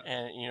 Yeah. Yeah.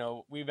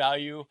 And we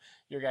value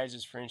your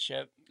guys'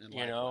 friendship. And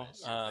You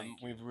likewise. know,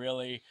 Thank you. we've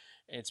really,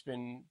 it's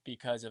been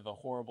because of a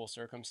horrible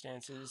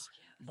circumstances,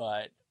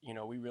 but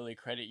we really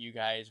credit you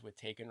guys with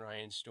taking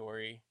Ryan's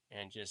story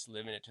and just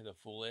living it to the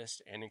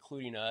fullest, and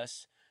including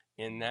us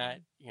in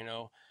that.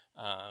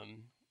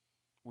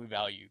 We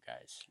value you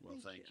guys. Well,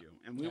 Thank thank you. you.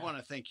 And we Yeah. want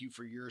to thank you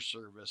for your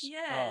service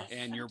Yes.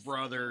 and your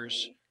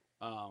brothers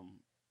absolutely.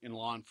 in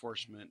law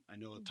enforcement. I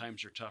know the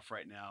times are tough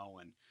right now,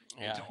 and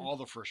Yeah. to all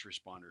the first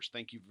responders,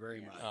 thank you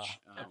very Yes. much.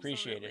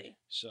 Appreciate it. Absolutely.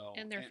 So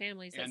And their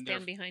families that and their-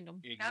 stand behind them.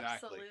 Exactly.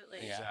 Absolutely.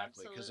 Yeah.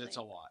 Exactly. Because it's a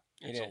Absolutely. lot.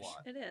 It It's a is.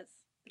 lot. It is.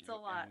 It's a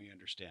And lot. we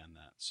understand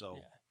that. So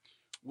Yeah.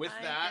 with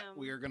I that, am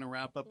we are going to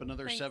wrap up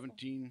another thankful.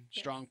 17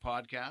 Yes. Strong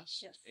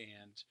podcast. Yes.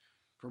 And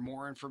for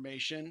more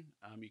information,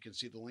 you can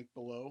see the link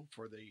below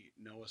for the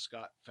Noah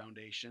Scott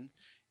Foundation.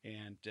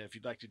 And if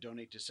you'd like to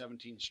donate to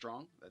 17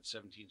 Strong, that's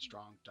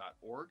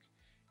 17strong.org.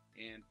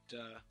 And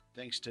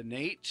thanks to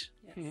Nate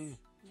Yes.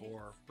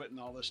 for putting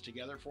all this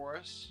together for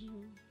us.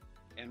 Mhm.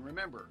 And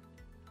remember,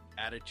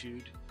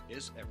 attitude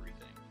is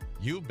everything.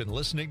 You've been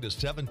listening to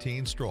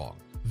 17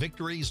 Strong.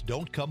 Victories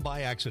don't come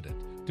by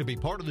accident. To be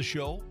part of the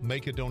show,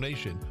 make a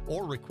donation,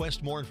 or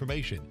request more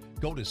information,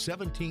 go to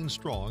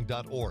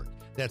 17strong.org.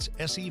 That's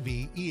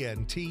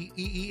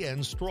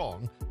SEVENTEEN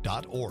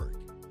strong.org.